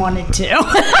if I wanted to.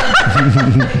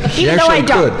 Even though I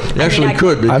don't. You actually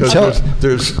could, because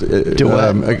there's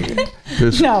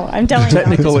no, I'm telling you.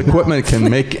 Technical equipment can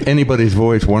make anybody's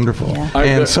voice wonderful. Yeah.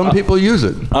 And some people use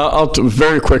it.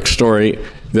 Very quick story.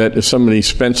 That if somebody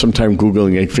spent some time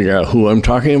Googling, they'd figure out who I'm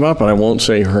talking about, but I won't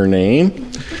say her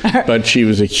name. But she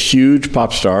was a huge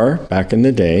pop star back in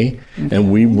the day,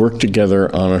 and we worked together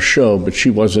on a show, but she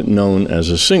wasn't known as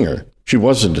a singer. She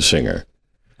wasn't a singer.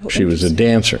 She was a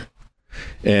dancer.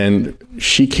 And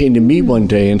she came to me one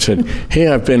day and said, hey,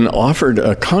 I've been offered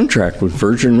a contract with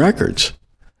Virgin Records.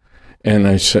 And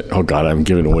I said, oh, God, I'm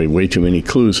giving away way too many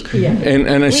clues. Yeah.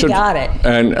 And I said, got it.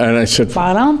 And I said,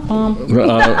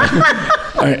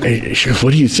 she goes,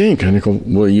 what do you think? And I go,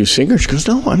 well, are you a singer? She goes,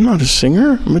 no, I'm not a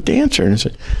singer. I'm a dancer. And I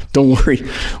said, don't worry.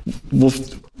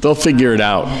 They'll figure it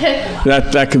out.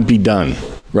 That could be done,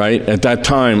 right? At that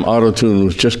time, auto-tune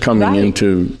was just coming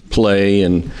into play,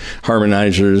 and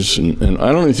harmonizers. And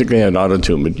I don't even think they had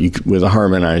auto-tune, but with a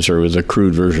harmonizer, it was a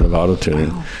crude version of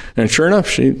auto-tune. Wow. And sure enough,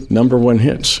 she #1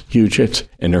 hits, huge hits.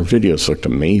 And her videos looked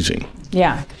amazing.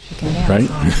 Yeah, she can dance. Right?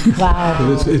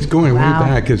 Wow. It's going way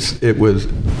back. It was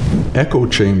Echo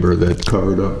Chamber that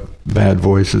covered up bad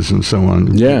voices and so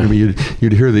on. Yeah.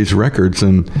 You'd hear these records,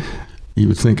 and you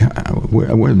would think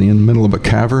we're in the middle of a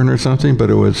cavern or something, but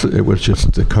it was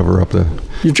just to cover up the.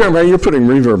 You're putting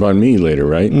reverb on me later,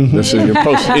 right? Mm-hmm. This is your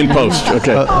in post.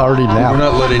 Okay. Already now. We're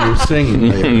not letting you sing.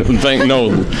 No,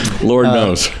 Lord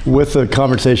knows. With the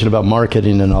conversation about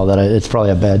marketing and all that, it's probably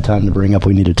a bad time to bring up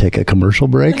we need to take a commercial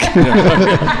break.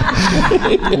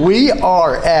 We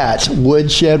are at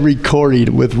Woodshed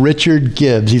Recording with Richard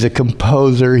Gibbs. He's a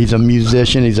composer, he's a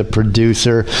musician, he's a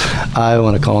producer. I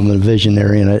want to call him a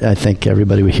visionary, and I think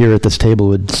everybody here at this table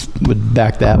would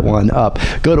back that one up.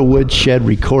 Go to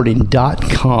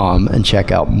woodshedrecording.com and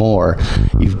check out more.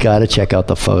 You've got to check out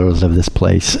the photos of this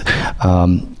place.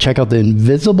 Check out the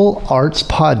Invisible Arts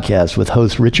Podcast with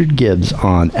host Richard Gibbs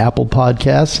on Apple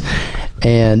Podcasts.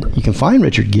 And you can find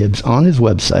Richard Gibbs on his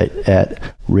website at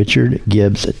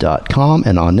richardgibbs.com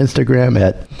and on Instagram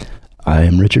at I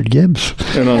am Richard Gibbs.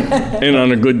 And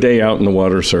on a good day out in the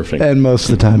water surfing. And most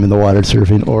of the time in the water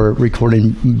surfing or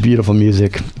recording beautiful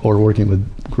music or working with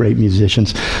great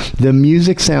musicians. The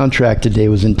music soundtrack today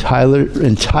was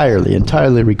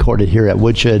entirely recorded here at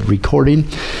Woodshed Recording.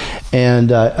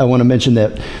 And I want to mention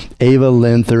that Ava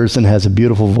Lynn Thurston has a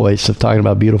beautiful voice of talking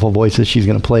about beautiful voices. She's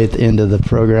going to play at the end of the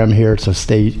program here, so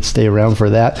stay around for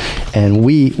that. And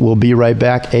we will be right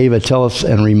back. Ava, tell us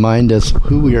and remind us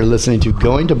who we are listening to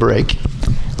going to break.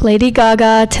 Lady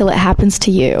Gaga, Till It Happens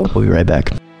to You. We'll be right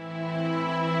back.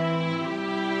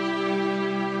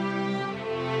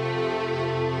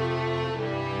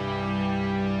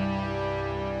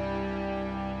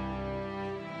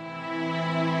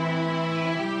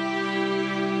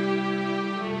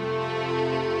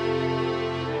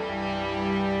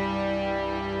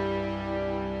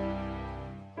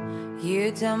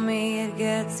 You tell me it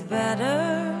gets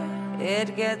better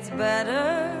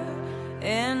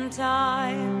in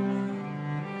time.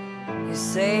 You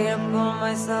say I pull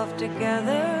myself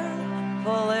together,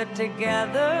 pull it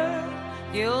together,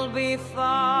 you'll be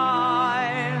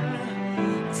fine.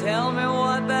 Tell me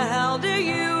what the hell do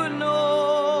you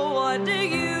know, what do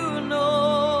you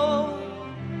know?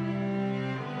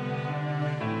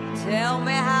 Tell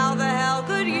me how the hell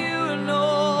could you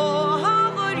know,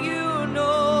 how could you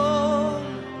know?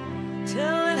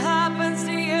 Till it happens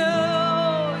to you,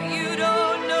 you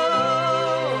don't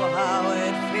know how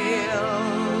it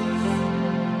feels,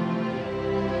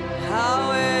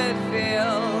 how it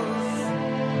feels.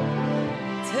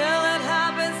 Till it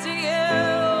happens to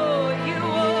you, you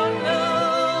won't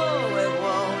know, it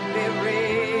won't be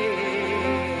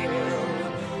real.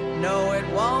 No, it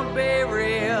won't be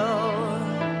real.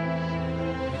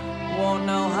 Won't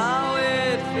know how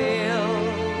it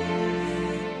feels.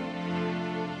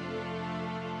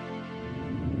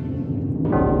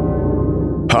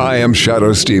 Hi, I'm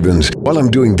Shadow Stevens. While I'm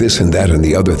doing this and that and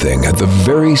the other thing at the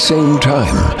very same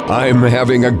time, I'm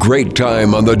having a great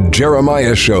time on The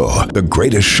Jeremiah Show, the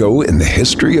greatest show in the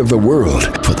history of the world.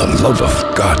 For the love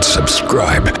of God,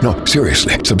 subscribe. No,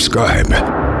 seriously, subscribe.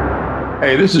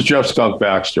 Hey, this is Jeff Skunk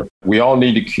Baxter. We all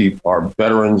need to keep our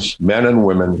veterans, men and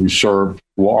women who served,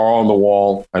 who are on the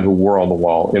wall and who were on the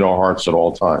wall in our hearts at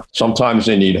all times. Sometimes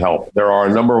they need help. There are a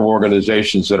number of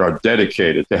organizations that are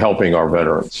dedicated to helping our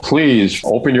veterans. Please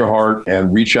open your heart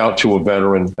and reach out to a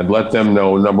veteran and let them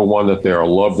know, number one, that they are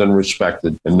loved and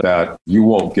respected and that you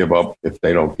won't give up if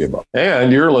they don't give up.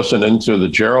 And you're listening to The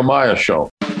Jeremiah Show.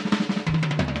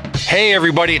 Hey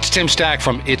everybody, it's Tim Stack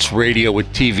from It's Radio with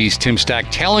TV's Tim Stack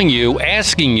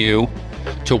asking you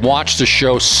to watch the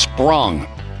show Sprung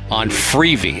on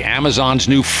Freevee, Amazon's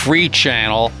new free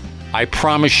channel. I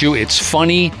promise you it's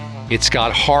funny, it's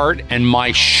got heart, and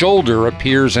my shoulder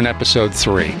appears in episode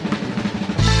 3.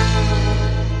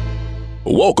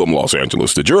 Welcome, Los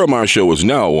Angeles. The Jeremiah Show is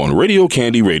now on Radio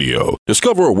Candy Radio.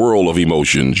 Discover a world of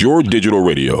emotions, your digital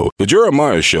radio. The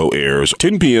Jeremiah Show airs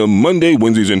 10 p.m. Monday,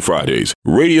 Wednesdays, and Fridays.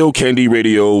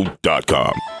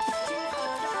 RadioCandyRadio.com.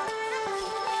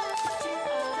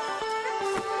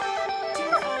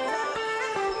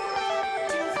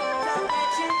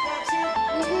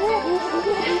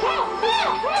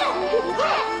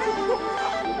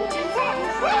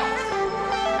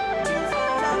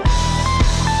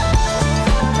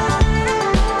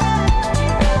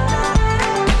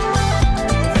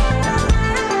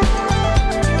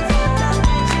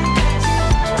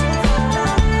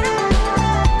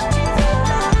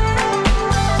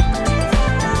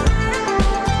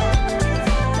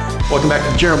 Welcome back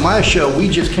to the Jeremiah Show. We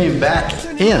just came back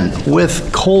in with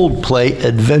Coldplay,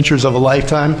 Adventures of a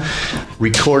Lifetime,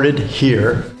 recorded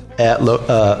here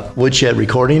at Woodshed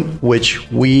Recording,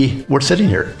 which we're sitting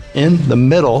here in the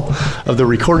middle of the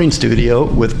recording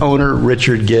studio with owner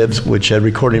Richard Gibbs. Woodshed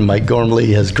Recording. Mike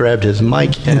Gormley has grabbed his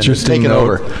mic and is taking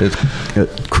over.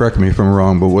 Correct me if I'm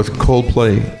wrong, but was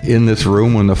Coldplay in this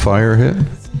room when the fire hit?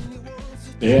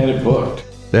 They had it booked.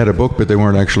 They had a book, but they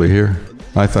weren't actually here.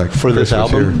 I thought for this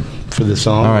album, for this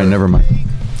song. All right, never mind.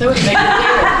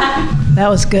 That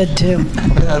was good too.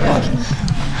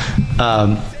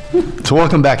 So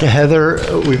welcome back, Heather.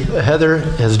 Heather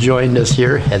has joined us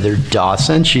here. Heather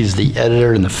Dawson. She's the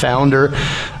editor and the founder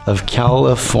of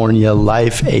California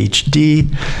Life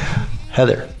HD.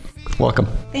 Heather, welcome.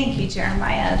 Thank you,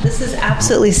 Jeremiah. This is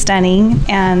absolutely stunning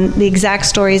and the exact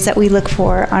stories that we look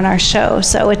for on our show.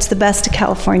 So it's the best of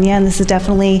California, and this is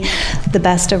definitely the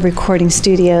best of recording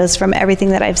studios from everything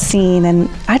that I've seen. And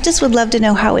I just would love to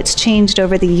know how it's changed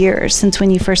over the years since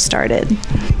when you first started.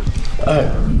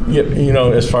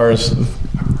 As far as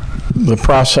the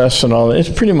process and all that, it's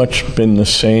pretty much been the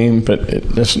same, but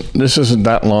this isn't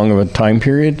that long of a time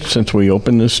period since we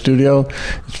opened this studio.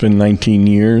 It's been 19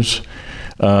 years.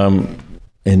 And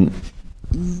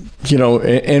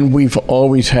we've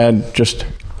always had just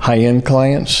high-end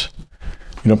clients,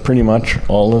 pretty much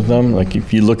all of them. Like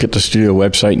if you look at the studio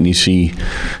website and you see,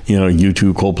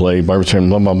 U2, Coldplay, Barbra Streisand,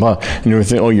 blah, blah, blah, and you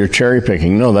think, oh, you're cherry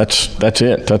picking. No, that's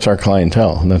it. That's our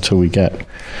clientele, and that's who we get.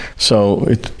 So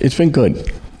it's been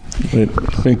good.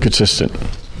 It's been consistent.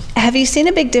 Have you seen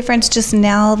a big difference just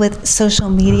now with social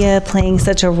media playing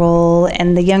such a role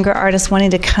and the younger artists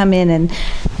wanting to come in and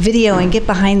video and get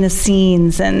behind the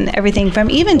scenes and everything from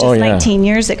even just 19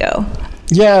 years ago?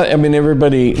 Yeah, I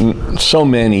mean, so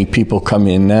many people come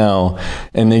in now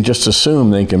and they just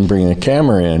assume they can bring a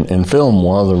camera in and film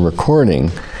while they're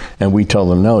recording. And we tell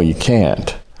them, no, you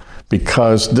can't.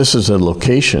 Because this is a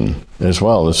location as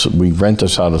well. We rent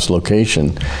this out as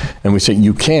location. And we say,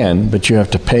 you can, but you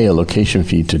have to pay a location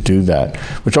fee to do that,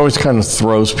 which always kind of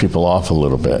throws people off a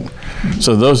little bit.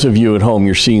 So those of you at home,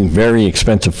 you're seeing very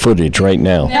expensive footage right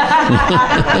now.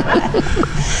 I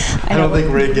don't think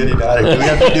we're getting out of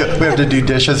here. We have to do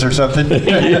dishes or something?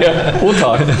 Yeah, we'll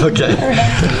talk. Okay.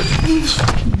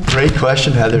 Great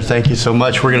question, Heather. Thank you so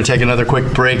much. We're going to take another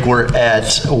quick break. We're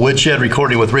at Woodshed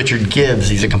Recording with Richard Gibbs.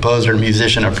 He's a composer,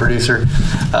 musician, and producer.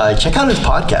 Check out his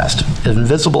podcast,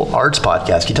 Invisible Arts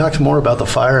Podcast. He talks more about the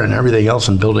fire and everything else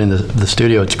and building the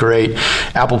studio. It's great.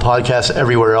 Apple Podcasts,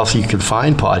 everywhere else you can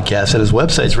find podcasts. And his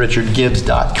website is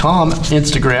richardgibbs.com.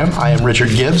 Instagram, I am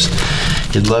Richard Gibbs.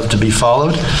 He'd love to be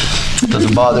followed.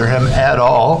 Doesn't bother him at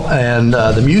all. And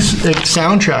the music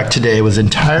soundtrack today was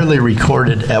entirely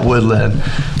recorded at Woodshed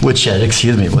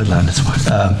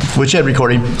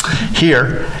Recording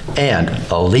here. And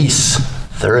Elise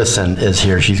Thurston is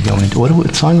here. She's going to,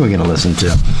 what song are we going to listen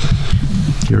to?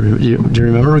 Do you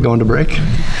remember? We're going to break?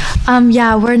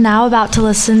 Yeah, we're now about to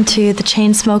listen to the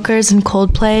Chainsmokers and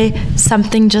Coldplay,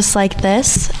 Something Just Like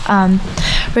This.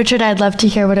 Richard, I'd love to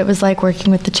hear what it was like working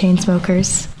with the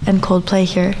Chainsmokers and Coldplay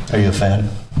here. Are you a fan?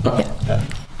 Yeah.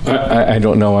 I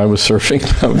don't know. I was surfing.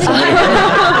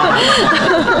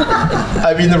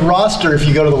 I mean, the roster, if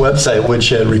you go to the website,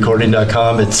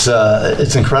 woodshedrecording.com,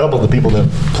 it's incredible the people that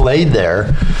played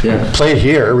there, played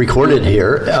here, recorded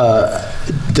here.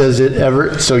 Does it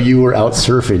ever, so you were out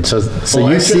surfing, so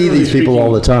you see these people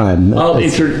all the time. I'll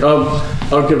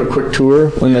give a quick tour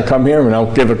when they come here, and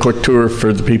I'll give a quick tour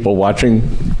for the people watching,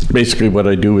 basically what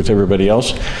I do with everybody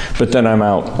else, but then I'm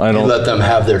out. I don't let them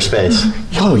have their space.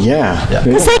 Oh, yeah.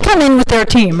 Because they come in with their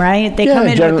team, right? They come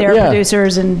in with their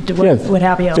producers and what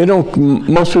have you. They don't.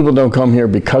 Most people don't come here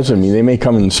because of me. They may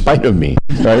come in spite of me,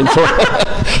 right?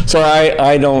 So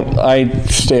I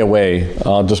stay away.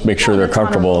 I'll just make sure they're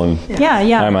comfortable and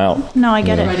I'm out. No, I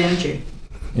get it. Right energy.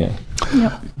 Yeah.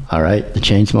 Yep. All right, the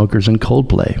Chainsmokers and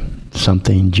Coldplay,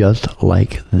 Something Just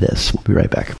Like This. We'll be right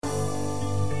back.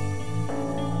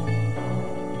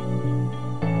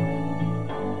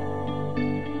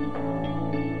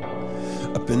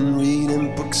 I've been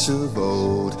reading books of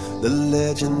old, the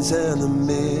legends and the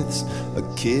myths,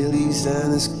 Achilles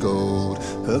and his gold,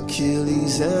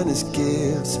 Hercules and his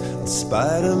gifts, and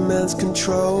Spider-Man's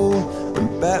control,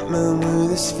 and Batman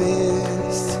with his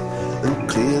fist. And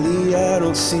clearly I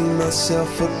don't see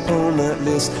myself upon that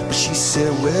list. But she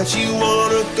said, where'd you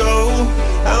wanna go?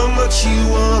 How much you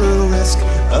wanna risk?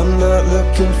 I'm not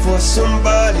looking for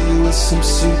somebody with some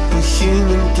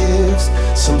superhuman gifts,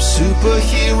 some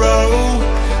superhero,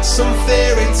 some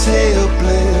fairy tale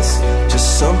bliss.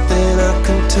 Just something I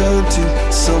can turn to,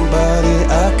 somebody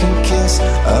I can kiss.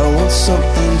 I want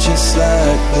something just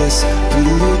like this.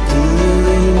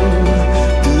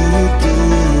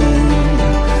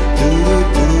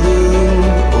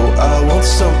 Oh, I want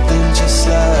something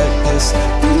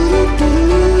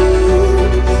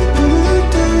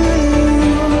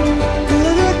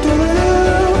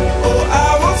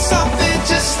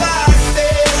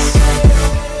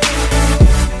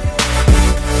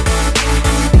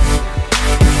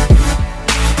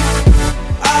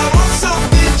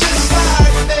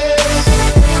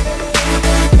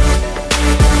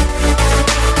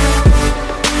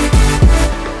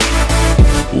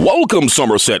Welcome,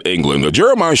 Somerset, England. The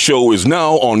Jeremiah Show is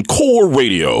now on Core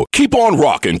Radio. Keep on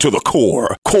rocking to the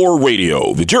core. Core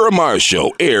Radio. The Jeremiah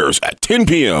Show airs at 10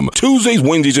 p.m. Tuesdays,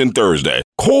 Wednesdays, and Thursday.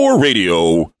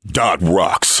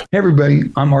 CoreRadio.rocks. Hey, everybody.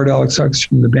 I'm Art Alexakis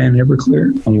from the band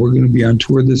Everclear, and we're going to be on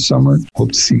tour this summer.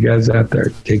 Hope to see you guys out there.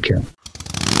 Take care.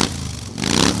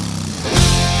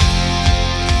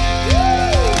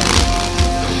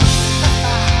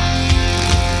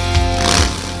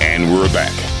 And we're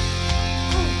back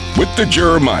with the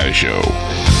Jeremiah Show.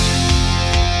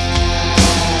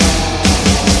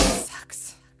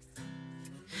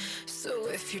 So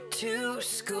if you're too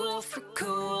school for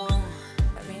cool,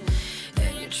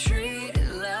 and you're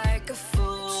treated like a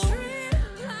fool,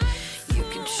 you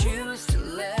can choose to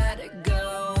let it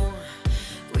go.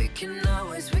 We can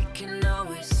always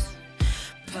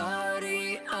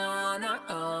party on our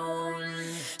own.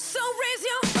 So raise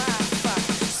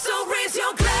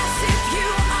your glass if you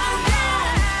are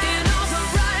wrong in all the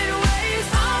right ways.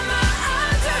 All my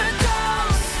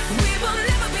underdogs, we will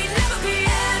never be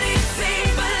anything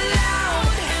but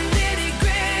loud and nitty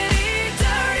gritty,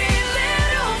 dirty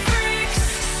little freaks.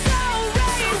 So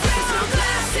raise your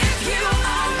glass if you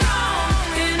are wrong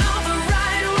in all the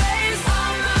right ways.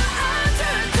 All my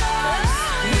underdogs,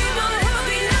 we will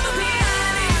never be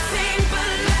anything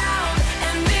but loud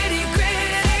and nitty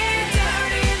gritty,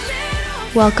 dirty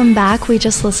little. Welcome back. We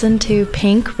just listened to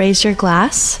Pink, Raise Your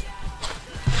Glass.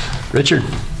 Richard,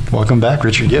 welcome back.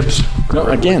 Richard Gibbs. No,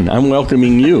 again, I'm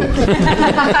welcoming you.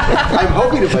 I'm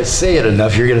hoping if I say it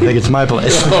enough, you're going to think it's my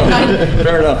place.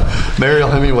 Fair enough. Mariel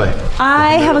Hemingway.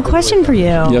 I have a question for you.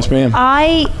 Yes, ma'am.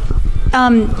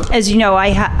 As you know, I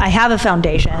have a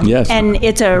foundation. Yes. And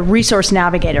it's a resource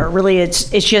navigator. Really, it's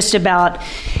just about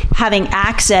having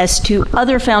access to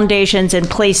other foundations and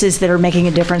places that are making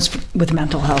a difference with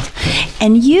mental health.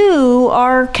 And you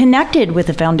are connected with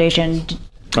the foundation.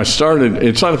 I started,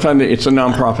 it's not a foundation, it's a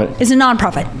nonprofit. It's a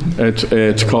nonprofit.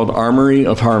 It's called Armory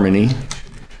of Harmony.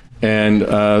 And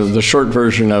the short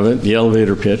version of it, the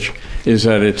elevator pitch, is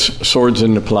that it's swords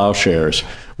into plowshares.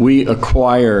 We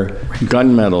acquire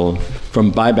gunmetal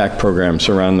from buyback programs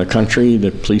around the country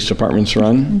that police departments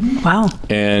run. Mm-hmm. Wow.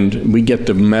 And we get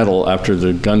the metal after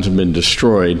the guns have been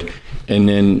destroyed, and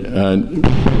then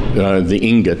the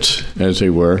ingots, as they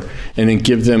were, and then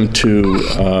give them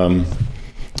to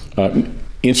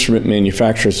instrument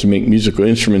manufacturers to make musical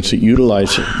instruments that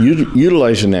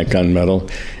utilizing that gunmetal,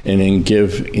 and then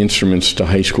give instruments to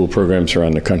high school programs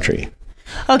around the country.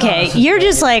 Okay, you're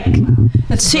just like,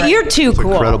 you're too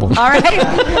cool. Incredible. All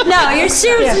right? No, you're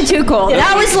seriously too cool.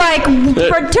 That was like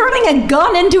for turning a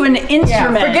gun into an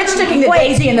instrument. Forget sticking the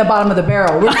daisy in the bottom of the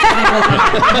barrel. We're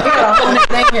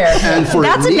And for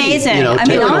That's me, amazing. You know, I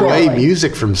mean, taking away honestly.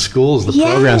 music from schools, the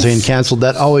Yes. programs being canceled,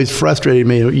 that always frustrated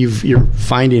me. You're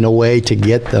finding a way to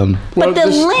get them. But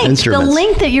the instruments.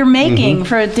 link that you're making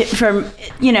for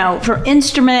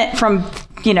instrument, from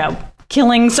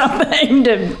killing something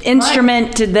to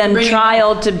instrument to then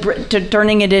child to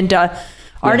turning it into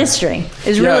artistry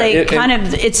is really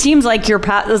it seems like your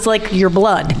path is like your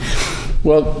blood.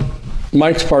 Well,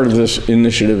 Mike's part of this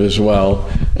initiative as well,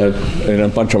 and a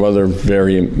bunch of other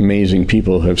very amazing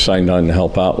people have signed on to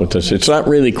help out with this. It's not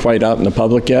really quite out in the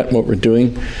public yet, what we're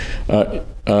doing, but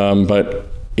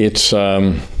it's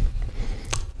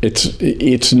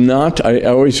not, I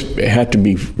always had to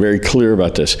be very clear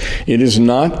about this. It is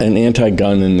not an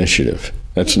anti-gun initiative.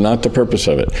 That's not the purpose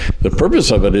of it. The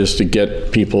purpose of it is to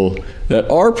get people that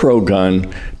are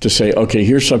pro-gun to say, okay,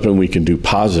 here's something we can do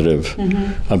positive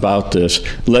about this.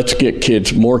 Let's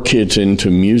get more kids into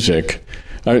music.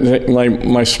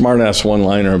 My smart-ass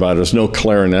one-liner about it is no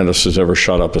clarinetist has ever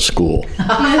shut up a school.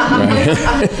 Right?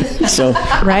 So,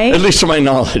 right? At least to my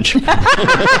knowledge.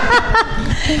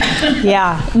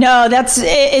 Yeah, no,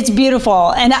 it's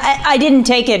beautiful. And I didn't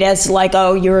take it as like,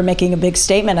 oh, you were making a big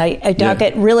statement. I took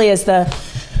it really as the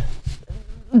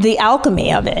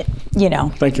alchemy of it,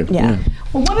 Thank you. Yeah.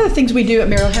 Well, one of the things we do at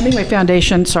Mariel Hemingway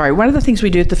Foundation, one of the things we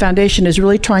do at the foundation is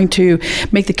really trying to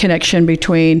make the connection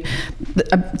between,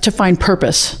 to find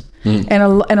purpose. And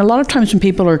a lot of times when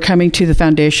people are coming to the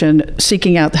foundation,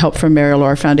 seeking out the help from Mariel or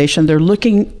our foundation, they're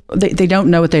looking, they don't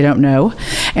know what they don't know,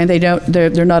 and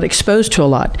they're not exposed to a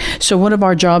lot. So one of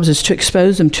our jobs is to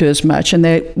expose them to as much. And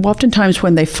they oftentimes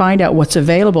when they find out what's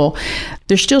available,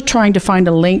 they're still trying to find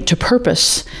a link to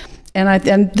purpose.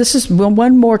 And this is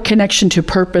one more connection to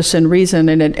purpose and reason,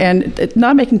 and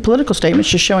not making political statements,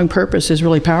 just showing purpose is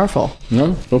really powerful.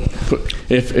 No,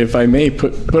 if I may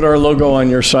put our logo on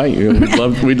your site,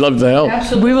 we'd love to help.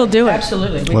 Absolutely, we will do it.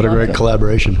 Absolutely, what a great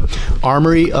collaboration.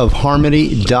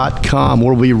 ArmoryofHarmony.com.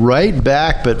 We'll be right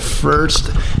back, but first,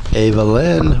 Ava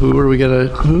Lynn,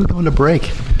 who's going to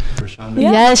break?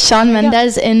 Yes, Shawn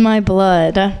Mendes, In My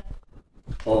Blood.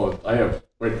 Oh, I have.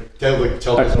 Wait. Tell the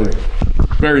story.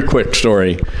 Very quick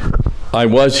story. I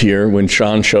was here when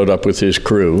Shawn showed up with his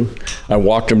crew. I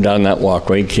walked him down that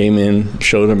walkway, came in,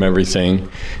 showed him everything.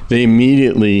 They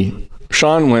immediately,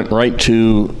 Shawn went right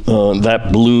to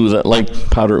that light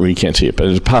powder, well, you can't see it, but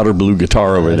there's a powder blue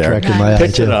guitar over there.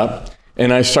 Picked it up,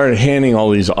 and I started handing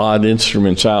all these odd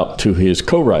instruments out to his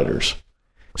co-writers.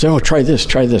 So, oh, try this,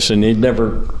 and they'd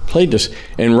never played this.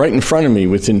 And right in front of me,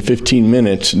 within 15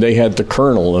 minutes, they had the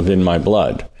kernel of In My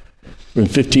Blood. In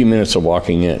 15 minutes of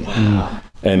walking in,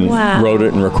 and wrote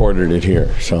it and recorded it here.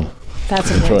 So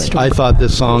that's a great story. I thought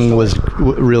this song was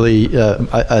really.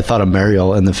 I thought of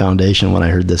Mariel and the Foundation when I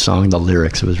heard this song. The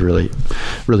lyrics, it was really,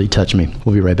 really touched me.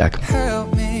 We'll be right back.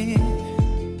 Help me.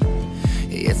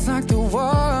 It's like the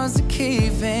walls are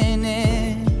caving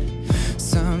in.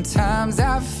 Sometimes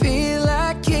I feel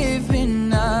like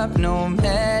giving up. No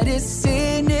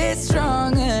medicine is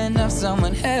strong enough.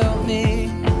 Someone help me.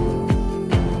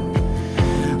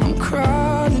 I'm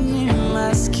crawling in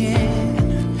my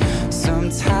skin.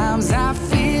 Sometimes I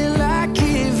feel like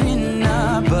giving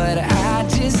up, but I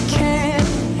just can't.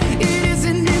 It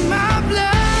isn't in my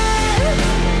blood.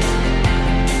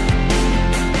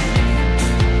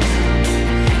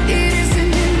 It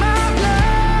isn't in my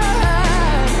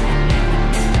blood.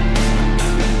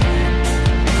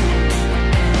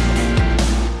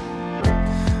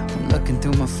 I'm looking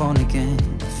through my phone again,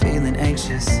 feeling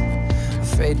anxious,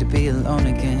 afraid to be alone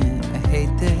again. I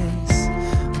hate this.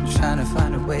 I'm trying to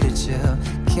find a way to chill.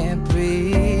 Can't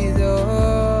breathe.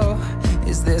 Oh,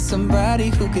 is there somebody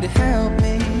who could help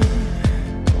me?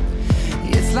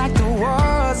 It's like the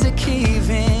walls are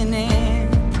caving in.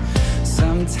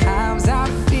 Sometimes I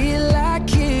feel like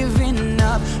giving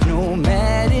up. No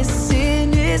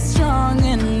medicine is strong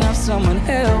enough. Someone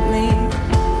help me.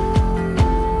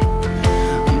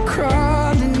 I'm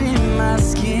crawling in my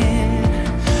skin.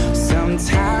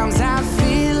 Sometimes I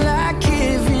feel like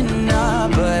giving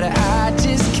up, but I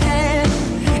just can't.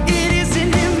 It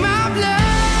isn't in my blood.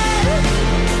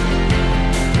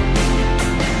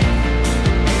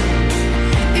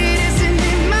 It isn't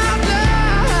in my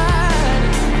blood.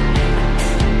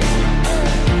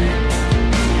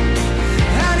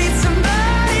 I need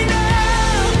somebody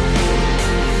now.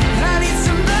 I need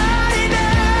somebody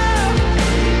now.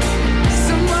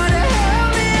 Someone to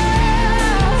help me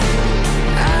out.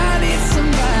 I need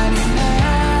somebody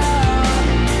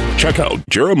now. Check out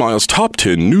Jeremiah's top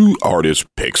 10 new artist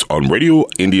picks on Radio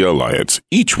India Alliance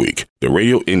each week. The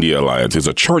Radio India Alliance is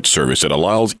a chart service that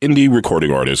allows indie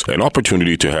recording artists an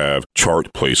opportunity to have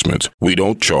chart placements. We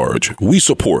don't charge. We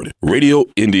support.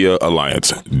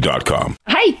 RadioIndiaAlliance.com.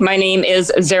 Hi, my name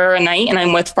is Zara Knight, and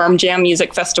I'm with Farm Jam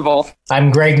Music Festival.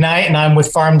 I'm Greg Knight, and I'm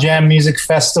with Farm Jam Music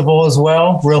Festival as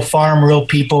well. Real farm, real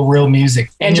people, real music.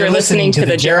 And you're listening to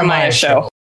The Jeremiah Show.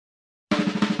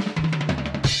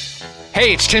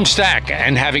 Hey, it's Tim Stack,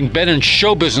 and having been in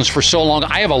show business for so long,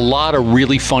 I have a lot of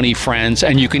really funny friends,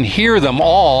 and you can hear them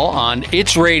all on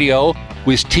It's Radio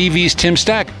with TV's Tim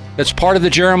Stack. That's part of The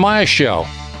Jeremiah Show.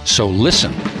 So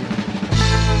listen.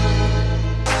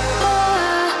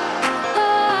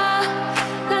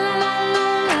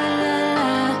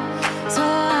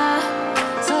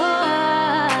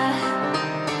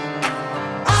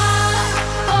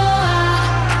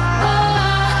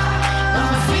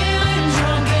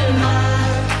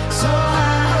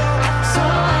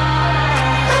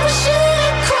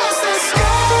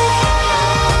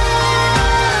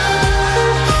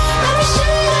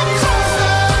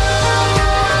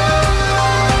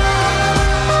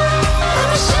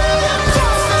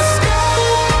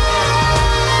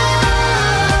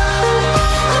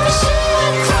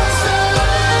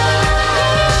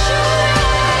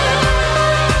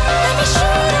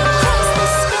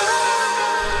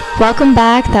 Welcome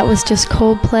back. That was just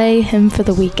Coldplay, Hymn for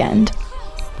the Weekend.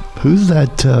 Who's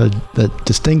that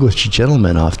distinguished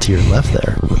gentleman off to your left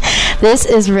there? This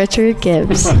is Richard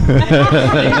Gibbs. I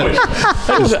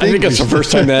think it's the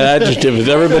first time that adjective has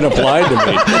ever been applied to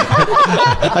me.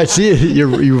 I see it.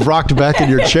 You've rocked back in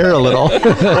your chair a little.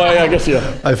 Well, I guess,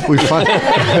 yeah.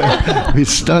 We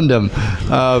stunned him.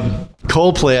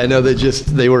 Coldplay, I know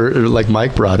they were, like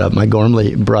Mike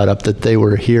Gormley brought up, that they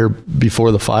were here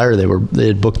before the fire. They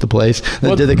had booked the place.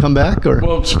 Did they come back? Or?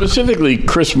 Well, specifically,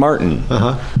 Chris Martin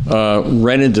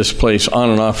rented this place on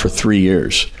and off for 3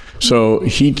 years. So I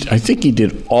think he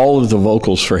did all of the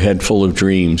vocals for Head Full of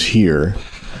Dreams here.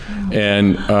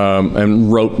 And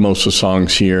wrote most of the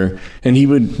songs here. And he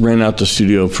would rent out the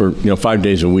studio for 5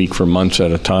 days a week for months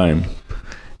at a time.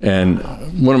 And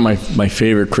one of my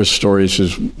favorite Chris stories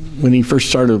is when he first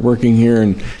started working here,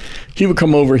 and he would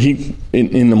come over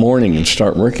in the morning and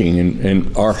start working,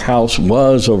 and our house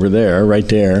was over there, right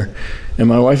there. And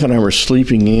my wife and I were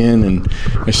sleeping in, and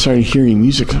I started hearing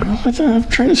music. I'm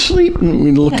trying to sleep. And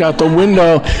we look out the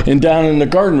window, and down in the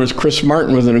garden was Chris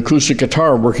Martin with an acoustic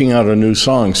guitar working out a new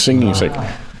song, singing. It's like,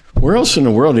 where else in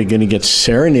the world are you going to get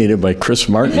serenaded by Chris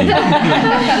Martin?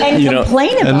 And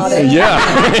complain about it. Yeah.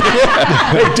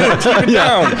 Hey, dude, keep it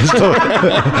down.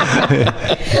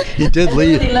 He did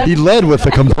lead. He led with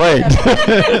the complaint.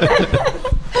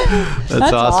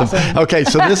 That's awesome. Okay,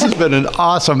 so this has been an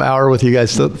awesome hour with you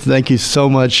guys. So thank you so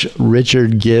much,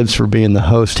 Richard Gibbs, for being the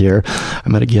host here.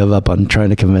 I'm going to give up on trying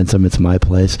to convince him it's my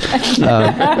place.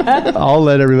 I'll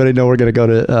let everybody know we're going to go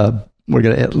to... we're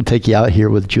going to take you out here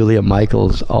with Julia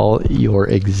Michaels, all your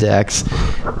execs,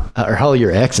 or all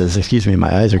your exes, excuse me,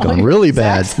 my eyes are going really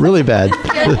bad.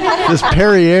 This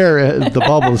Perrier, the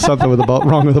bubbles, something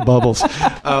wrong with the bubbles.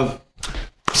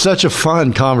 Such a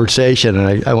fun conversation,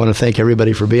 and I want to thank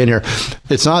everybody for being here.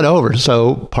 It's not over,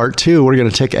 so part 2, we're going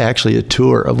to take actually a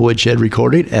tour of Woodshed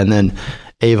recording, and then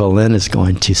Ava Lynn is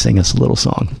going to sing us a little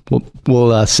song.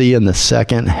 We'll see you in the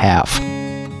second half.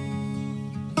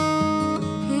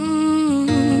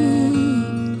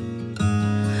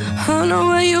 I know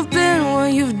where you've been,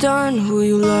 what you've done, who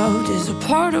you loved is a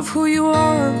part of who you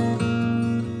are.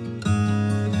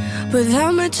 But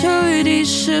that maturity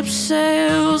ship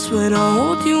sails when I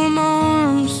hold you in my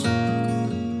arms.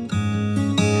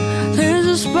 There's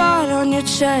a spot on your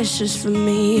chest just for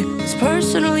me, it's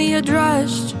personally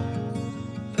addressed.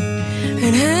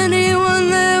 And anyone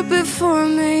there before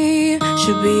me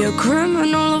should be a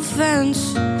criminal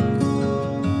offense.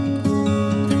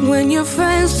 When your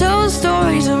friends tell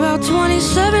stories about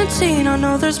 2017, I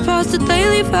know there's parts that they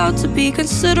leave out to be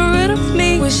considerate of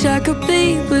me. Wish I could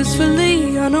be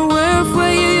blissfully unaware of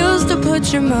where you used to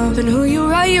put your mouth and who you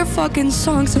write your fucking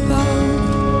songs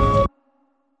about.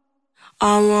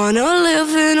 I wanna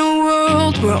live in a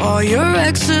world where all your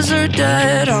exes are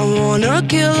dead. I wanna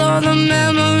kill all the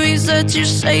memories that you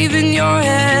save in your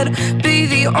head. Be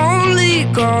the only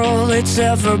girl that's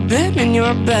ever been in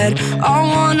your bed. I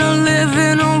wanna live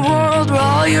in a world where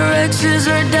all your exes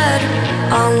are dead.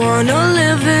 I wanna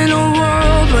live in a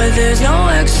world where there's no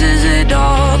exes at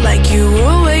all. Like you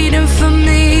were waiting for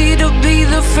me to be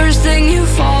the first thing you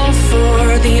fall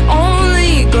for. The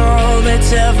only girl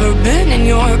that's ever been in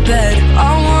your bed.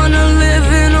 I wanna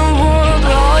live in a world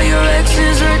where all your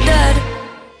exes are dead.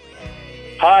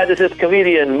 Hi, this is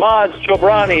comedian Maz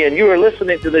Jobrani, and you are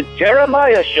listening to The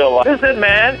Jeremiah Show. Listen,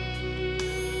 man.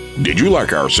 Did you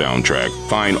like our soundtrack?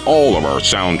 Find all of our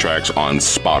soundtracks on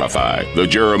Spotify. The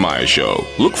Jeremiah Show.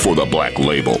 Look for the black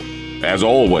label. As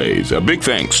always, a big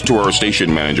thanks to our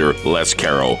station manager, Les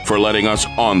Carroll, for letting us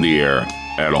on the air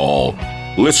at all.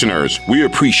 Listeners, we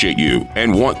appreciate you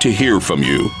and want to hear from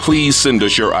you. Please send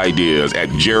us your ideas at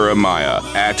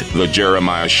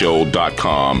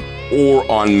jeremiah@thejeremiahshow.com or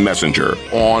on Messenger,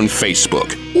 on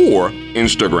Facebook, or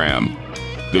Instagram.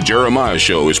 The Jeremiah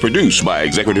Show is produced by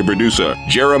executive producer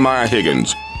Jeremiah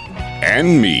Higgins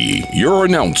and me, your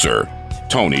announcer,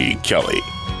 Tony Kelly.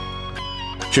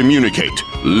 Communicate,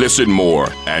 listen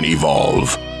more, and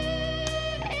evolve.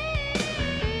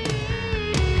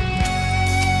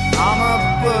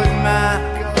 I'ma put my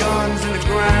guns in the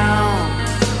ground.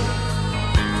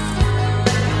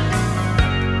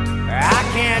 I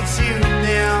can't shoot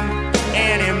them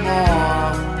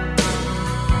anymore.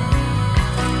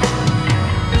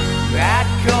 That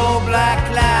cold black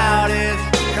cloud is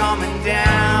coming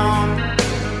down.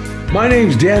 My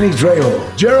name's Danny Trejo.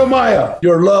 Jeremiah,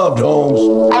 you're loved,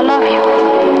 Holmes. I love you.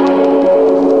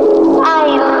 I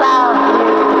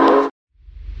love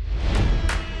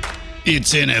you.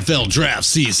 It's NFL draft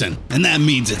season, and that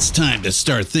means it's time to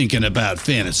start thinking about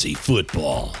fantasy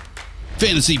football.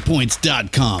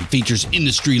 FantasyPoints.com features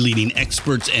industry-leading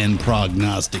experts and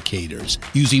prognosticators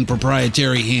using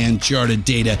proprietary hand-charted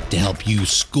data to help you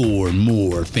score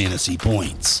more fantasy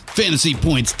points.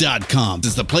 FantasyPoints.com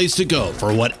is the place to go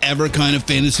for whatever kind of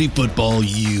fantasy football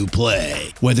you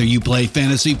play. Whether you play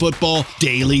fantasy football,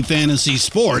 daily fantasy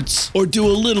sports, or do a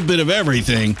little bit of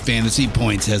everything, Fantasy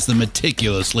Points has the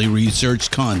meticulously researched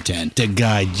content to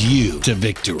guide you to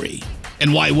victory.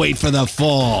 And why wait for the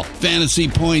fall? Fantasy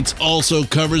Points also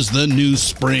covers the new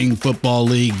spring football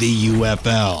league, the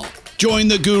UFL. Join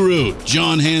the guru,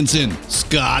 John Hansen,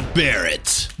 Scott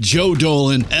Barrett, Joe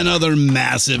Dolan, and other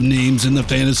massive names in the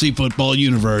fantasy football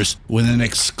universe with an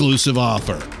exclusive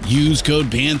offer. Use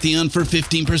code Pantheon for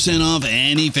 15% off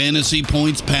any Fantasy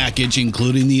Points package,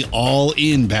 including the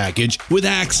all-in package, with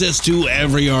access to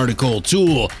every article,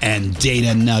 tool, and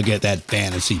data nugget that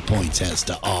Fantasy Points has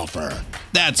to offer.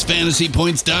 That's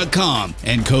fantasypoints.com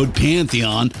and code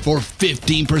Pantheon for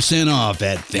 15% off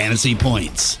at Fantasy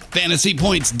Points.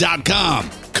 Fantasypoints.com,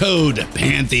 code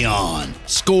Pantheon.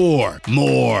 Score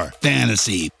more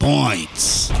fantasy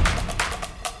points.